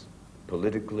opposites.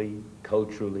 Politically,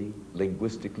 culturally,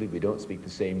 linguistically, we don't speak the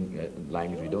same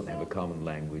language, we don't have a common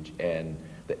language, and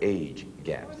the age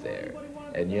gap there.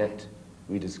 And yet,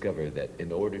 we discover that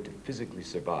in order to physically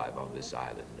survive on this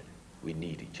island, we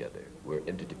need each other. We're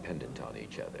interdependent on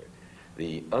each other.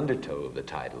 The undertow of the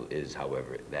title is,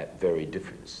 however, that very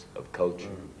difference of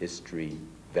culture, history,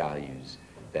 values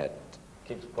that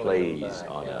plays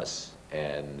on us.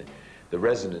 And the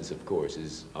resonance, of course,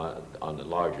 is on a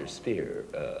larger sphere.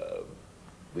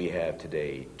 We have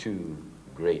today two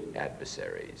great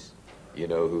adversaries. You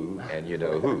know who and you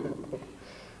know who.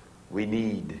 We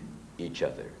need each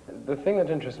other. The thing that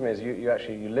interests me is you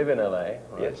actually live in LA, right?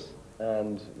 Yes.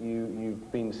 And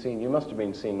you've been seen, you must have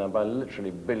been seen now by literally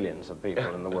billions of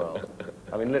people in the world.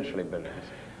 I mean, literally billions.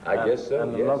 I guess so,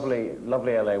 And yes.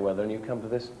 lovely LA weather, and you come to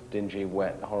this dingy,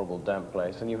 wet, horrible, damp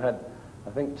place, and you had,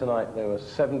 I think tonight there were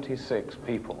 76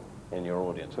 people in your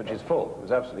audience, which is full. It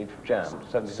was absolutely jammed.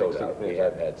 76 Sold out. We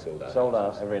have had sold out. Sold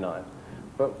out every night.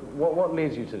 But what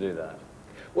leads you to do that?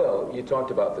 Well, you talked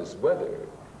about this weather.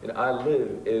 And I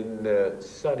live in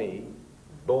sunny,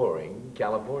 boring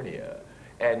California.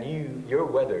 And your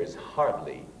weather is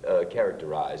hardly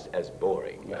characterized as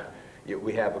boring. Yeah.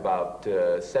 We have about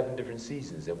 7 different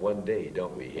seasons in one day,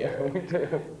 don't we, here? Yeah,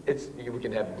 we do. We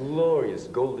can have glorious,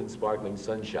 golden, sparkling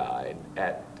sunshine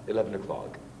at 11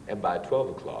 o'clock. And by 12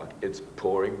 o'clock, it's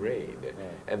pouring rain. Yeah.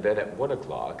 And then at 1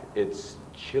 o'clock, it's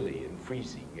chilly and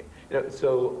freezing. You know,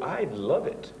 so I love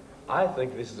it. I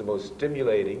think this is the most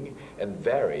stimulating and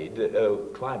varied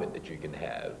climate that you can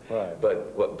have. Right.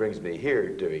 But what brings me here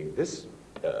during this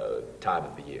time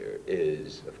of the year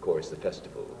is, of course, the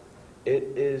festival. It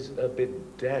is a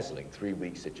bedazzling 3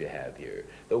 weeks that you have here.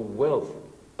 The wealth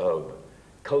of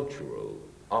cultural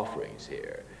offerings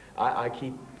here. I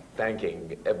keep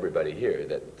thanking everybody here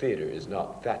that theater is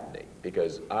not fattening,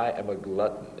 because I am a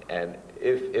glutton, and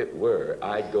if it were,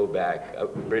 I'd go back.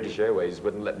 British Airways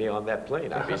wouldn't let me on that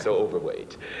plane. I'd be so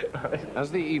overweight.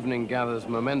 As the evening gathers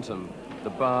momentum, the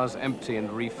bars empty and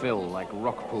refill like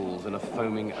rock pools in a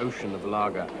foaming ocean of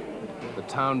lager. The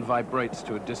town vibrates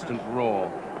to a distant roar,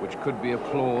 which could be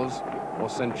applause, or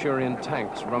Centurion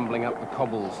tanks rumbling up the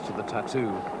cobbles to the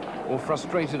tattoo, or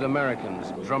frustrated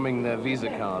Americans drumming their Visa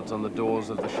cards on the doors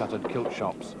of the shuttered kilt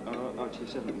shops.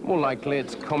 More likely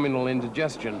it's communal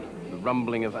indigestion, the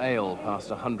rumbling of ale past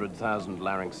 100,000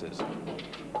 larynxes.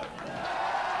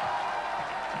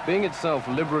 Being itself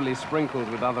liberally sprinkled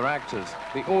with other actors,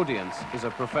 the audience is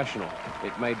a professional.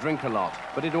 It may drink a lot,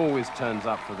 but it always turns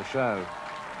up for the show.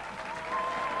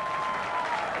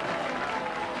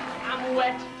 I'm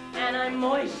wet and I'm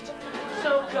moist,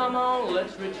 so come on,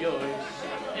 let's rejoice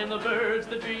in the birds,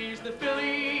 the bees, the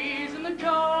fillies, and the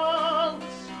gulls,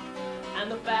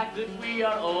 and the fact that we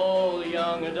are all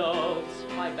young adults,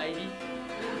 my baby.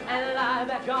 And lie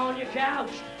back on your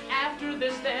couch, after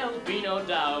this there'll be no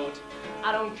doubt.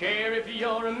 I don't care if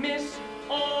you're a miss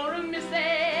or a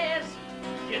missus,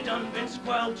 you don't done been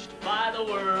squelched by the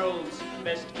world's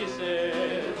best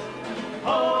kisses.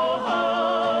 Ho,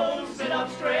 ho, sit up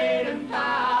straight and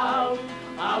pout.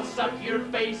 I'll suck your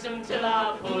face until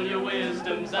I pull your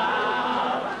wisdoms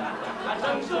out. My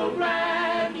tongue so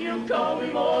grand, you call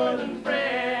me more than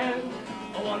friend.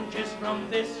 One kiss from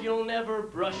this, you'll never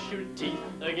brush your teeth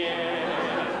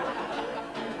again.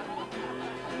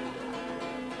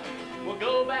 Well,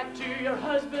 go back to your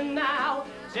husband now.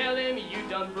 Tell him you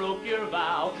done broke your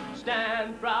vow.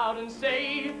 Stand proud and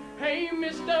say, hey,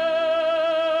 mister.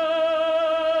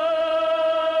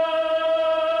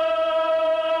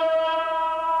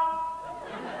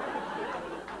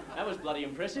 That was bloody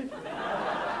impressive.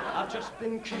 I've just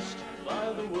been kissed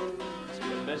by the world's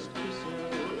best kisser.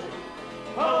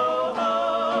 Ho,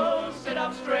 ho, sit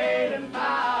up straight and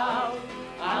pout.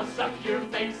 I'll suck your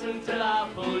face until I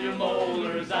pull your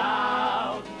molars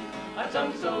out. A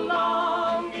tongue so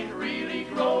long, it really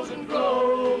grows and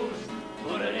grows.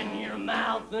 Put it in your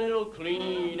mouth and it'll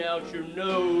clean out your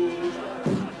nose.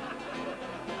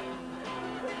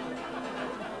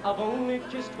 I've only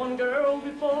kissed one girl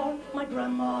before, my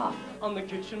grandma on the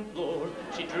kitchen floor.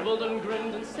 She dribbled and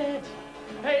grinned and said,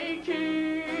 hey,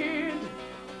 kid,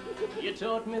 you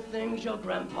taught me things your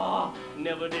grandpa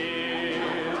never did.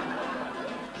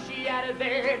 She added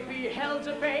there'd be hell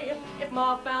to pay if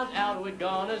Ma found out we'd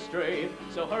gone astray.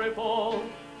 So hurry, Paul,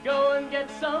 go and get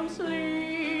some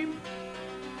sleep.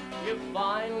 You've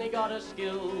finally got a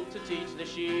skill to teach the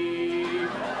sheep.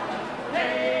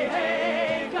 Hey,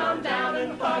 hey, come down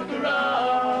and pucker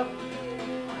up.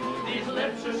 These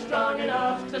lips are strong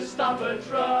enough to stop a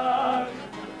truck.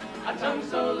 A tongue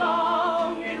so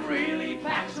long, it really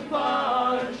packs a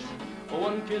punch.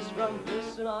 One kiss from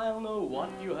this and I'll know what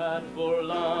you had for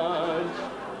lunch.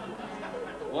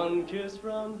 One kiss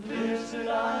from this and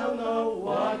I'll know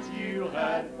what you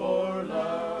had for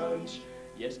lunch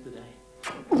yesterday.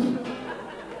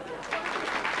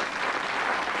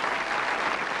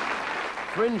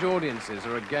 Fringe audiences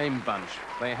are a game bunch.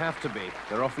 They have to be.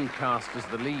 They're often cast as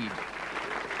the lead.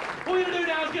 What we're going to do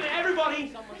now is get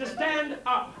everybody to stand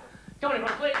up. Come on,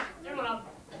 everyone, please. Everyone up.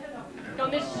 Come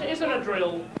on, this isn't a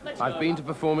drill. I've been to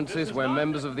performances where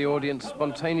members of the audience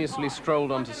spontaneously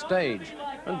strolled onto stage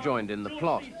and joined in the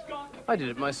plot. I did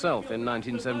it myself in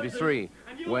 1973,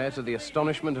 where, to the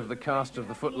astonishment of the cast of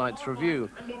the Footlights Revue,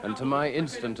 and to my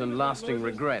instant and lasting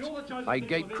regret, I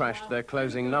gate-crashed their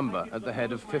closing number at the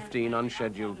head of 15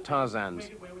 unscheduled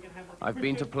Tarzans. I've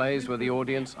been to plays where the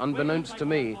audience, unbeknownst to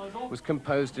me, was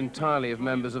composed entirely of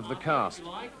members of the cast,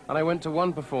 and I went to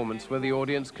one performance where the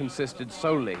audience consisted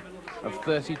solely of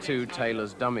 32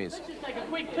 tailor's dummies. Let's just take a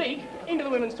quick peek into the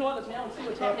women's toilets now and see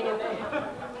what's happening in there.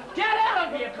 Get out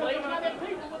of here, please! There are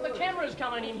people with the cameras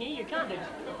coming in here. You can't do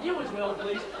you as well,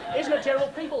 please. Isn't it,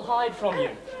 Gerald? People hide from you.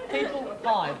 People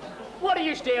hide. What are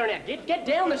you staring at? Get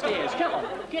down the stairs. Come on.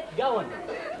 Get going.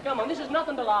 Come on, this is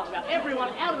nothing to laugh about. Everyone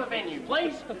out of the venue,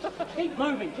 please. Keep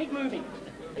moving, keep moving.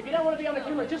 If you don't want to be on the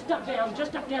camera, just duck down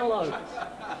low.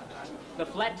 The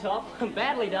flat top,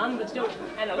 badly done, but still,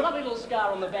 and a lovely little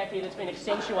scar on the back here that's been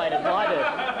accentuated by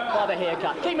the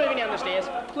haircut. Keep moving down the stairs,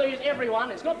 please,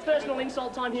 everyone. It's not personal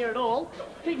insult time here at all.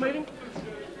 Keep moving.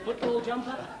 Football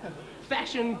jumper,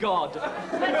 fashion god.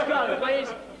 Let's go,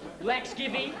 please.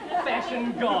 Lax-givey,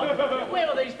 fashion god. Where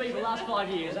were these people last 5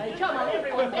 years, eh? Come on,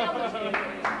 everyone, down the stairs.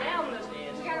 Down the stairs.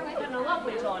 Having a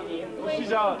lovely time here. Please,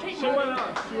 she's out. Keep She moving. went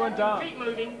up. She went down. Keep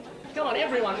moving. Come on,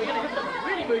 everyone. We're going to have to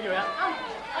really move you out.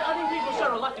 I think people are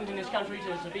so reluctant in this country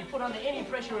to be put under any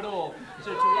pressure at all to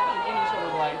react in any sort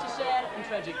of way. It's a sad and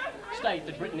tragic state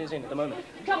that Britain is in at the moment.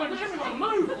 Come on, does everyone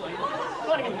move, please?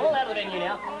 Trying to get them all out of the venue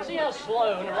now. See how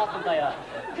slow and reluctant they are.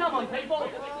 Come on, people.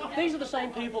 These are the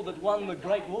same people that won the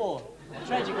Great War.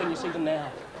 Tragic when you see them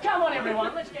now. Come on,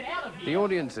 everyone, let's get out of here. The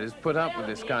audiences put up with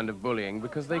this kind of bullying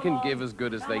because they can give as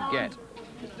good as they get.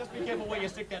 Just be careful where you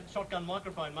stick that shotgun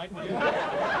microphone, mate.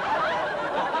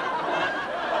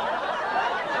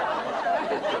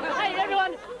 Hey,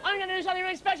 everyone, I'm going to do something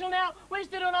really special now. We're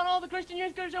stood on all the Christian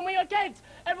youth groups and we are kids.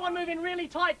 Everyone moving really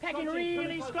tight, packing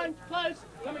really scrunched close.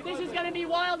 This is going to be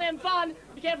wild and fun.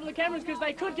 Be careful of the cameras because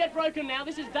they could get broken now.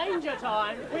 This is danger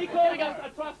time. We call it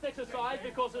a trust exercise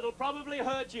because it'll probably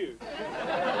hurt you.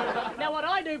 Now, what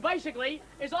I do, basically,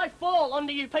 is I fall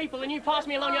onto you people and you pass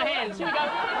me along your hands. Here we go.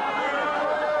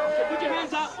 So put your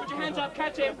hands up,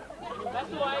 catch him. That's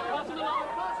the way, pass him along.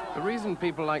 The reason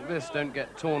people like this don't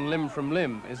get torn limb from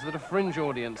limb is that a fringe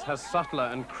audience has subtler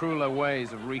and crueler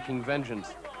ways of wreaking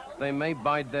vengeance. They may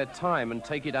bide their time and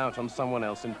take it out on someone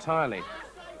else entirely.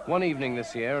 One evening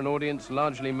this year, an audience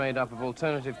largely made up of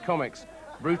alternative comics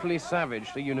brutally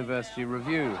savaged a university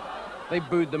revue. They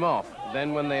booed them off,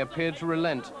 Then, when they appeared to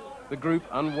relent, the group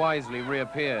unwisely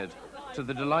reappeared, to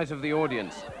the delight of the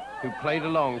audience, who played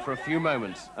along for a few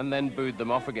moments and then booed them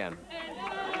off again.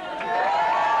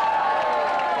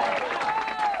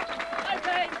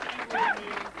 Okay,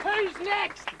 who's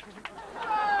next?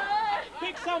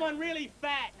 Pick someone really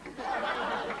fat.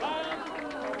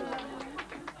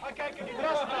 Okay, could you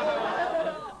just...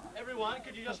 Everyone,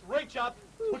 could you just reach up,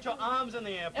 put your arms in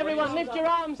the air, please? Everyone lift your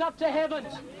arms up to heaven.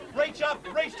 Reach up,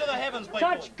 reach to the heavens, people.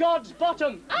 Touch God's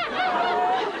bottom.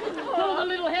 Pull the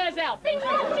little hairs out. Those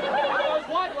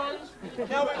white ones.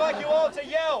 Now we'd like you all to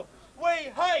yell,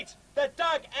 "We hate the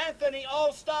Doug Anthony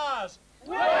All-Stars!"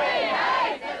 We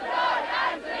hate the Doug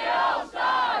Anthony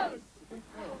All-Stars!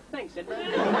 Thanks, Ed. We'll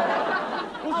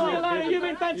see you later. You've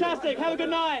been fantastic. Have a good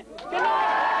night. Good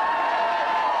night.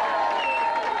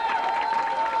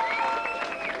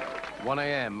 1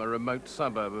 a.m., a remote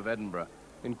suburb of Edinburgh.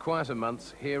 In quieter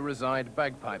months, here reside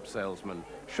bagpipe salesmen,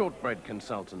 shortbread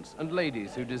consultants, and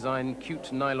ladies who design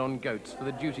cute nylon goats for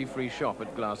the duty-free shop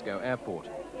at Glasgow Airport.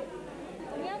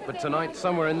 But tonight,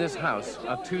 somewhere in this house,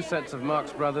 are 2 sets of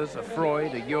Marx Brothers, a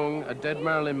Freud, a Jung, a dead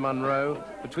Marilyn Monroe,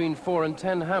 between 4 and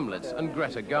 10 Hamlets, and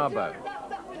Greta Garbo.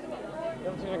 You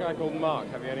ever seen a guy called Mark,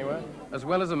 have you, anywhere? As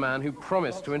well as a man who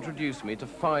promised to introduce me to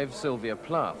 5 Sylvia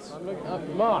Plaths. I'm looking up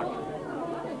Mark.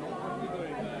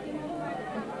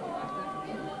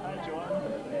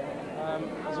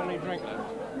 Is there any drink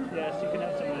left? Yes, you can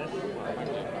have some of this.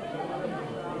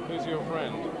 Who's your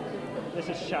friend? This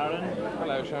is Sharon.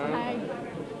 Hello, Sharon. Hi.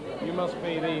 You must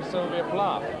be the Sylvia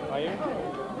Plath, are you?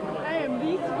 I am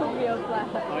the Sylvia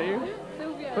Plath. Are you?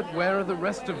 But where are the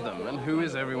rest of them, and who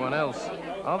is everyone else?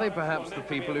 Are they perhaps the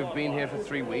people who've been here for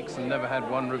 3 weeks and never had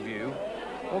one review?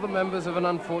 Or the members of an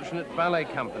unfortunate ballet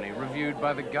company reviewed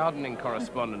by the gardening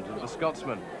correspondent of the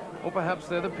Scotsman? Or perhaps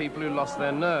they're the people who lost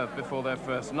their nerve before their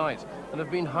first night and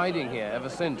have been hiding here ever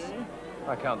since.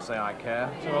 I can't say I care.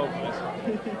 Too old for this.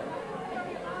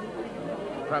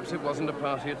 Perhaps it wasn't a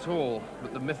party at all,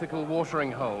 but the mythical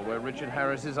watering hole where Richard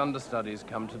Harris's understudies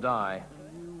come to die.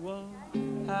 You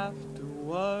won't have to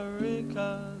worry,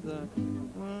 'cause I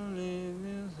won't leave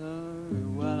you sorry.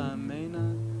 Well, I may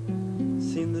not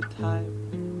seem the type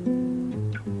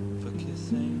for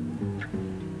kissing.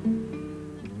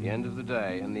 The end of the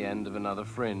day and the end of another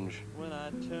fringe.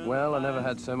 Well, I never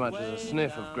had so much as a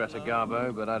sniff of Greta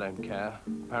Garbo, but I don't care.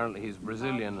 Apparently he's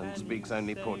Brazilian and speaks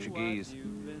only Portuguese.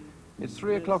 It's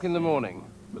 3 o'clock in the morning,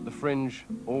 but the fringe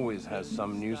always has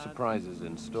some new surprises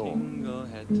in store. Go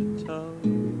head to toe.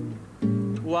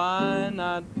 Why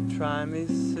not try me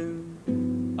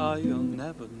soon? Or you'll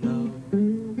never know.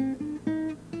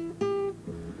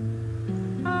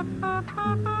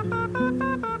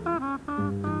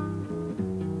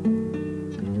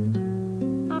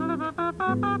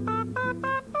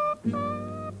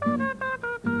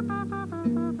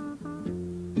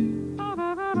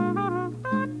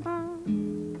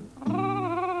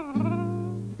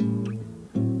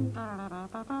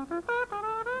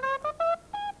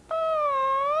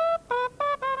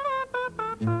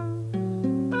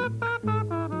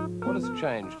 What has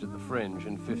changed at the Fringe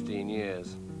in 15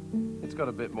 years? It's got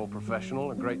a bit more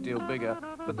professional, a great deal bigger,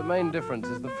 but the main difference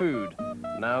is the food.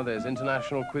 Now there's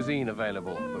international cuisine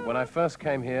available, but when I first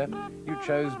came here, you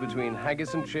chose between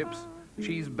haggis and chips,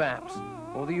 cheese baps,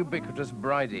 or the ubiquitous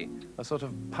bridie, a sort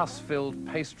of pus-filled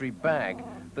pastry bag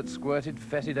that squirted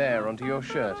fetid air onto your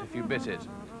shirt if you bit it.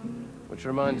 Which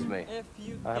reminds me,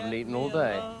 I haven't eaten all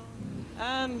day.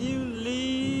 And you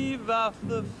leave off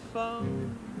the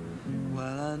phone.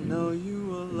 Well, I know you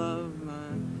will love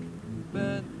my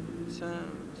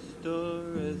bedtime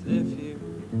stories. If you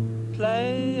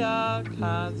play your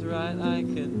cards right, I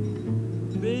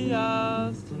could be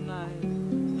yours tonight.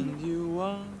 And you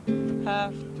won't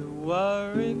have to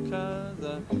worry, 'cause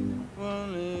I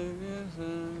won't leave you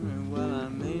sorry. Well, I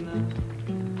may not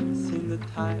seem the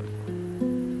type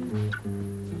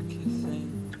for kissing.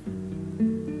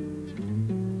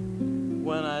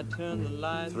 When I turn the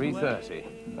lights 3:30,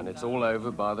 and it's all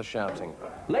over by the shouting.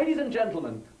 Ladies and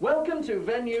gentlemen, welcome to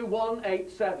venue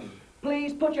 187.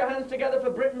 Please put your hands together for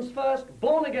Britain's first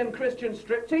born-again Christian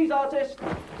striptease artist,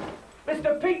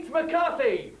 Mr. Pete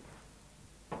McCarthy.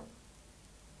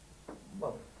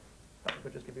 Well, that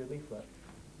could just give you a leaflet.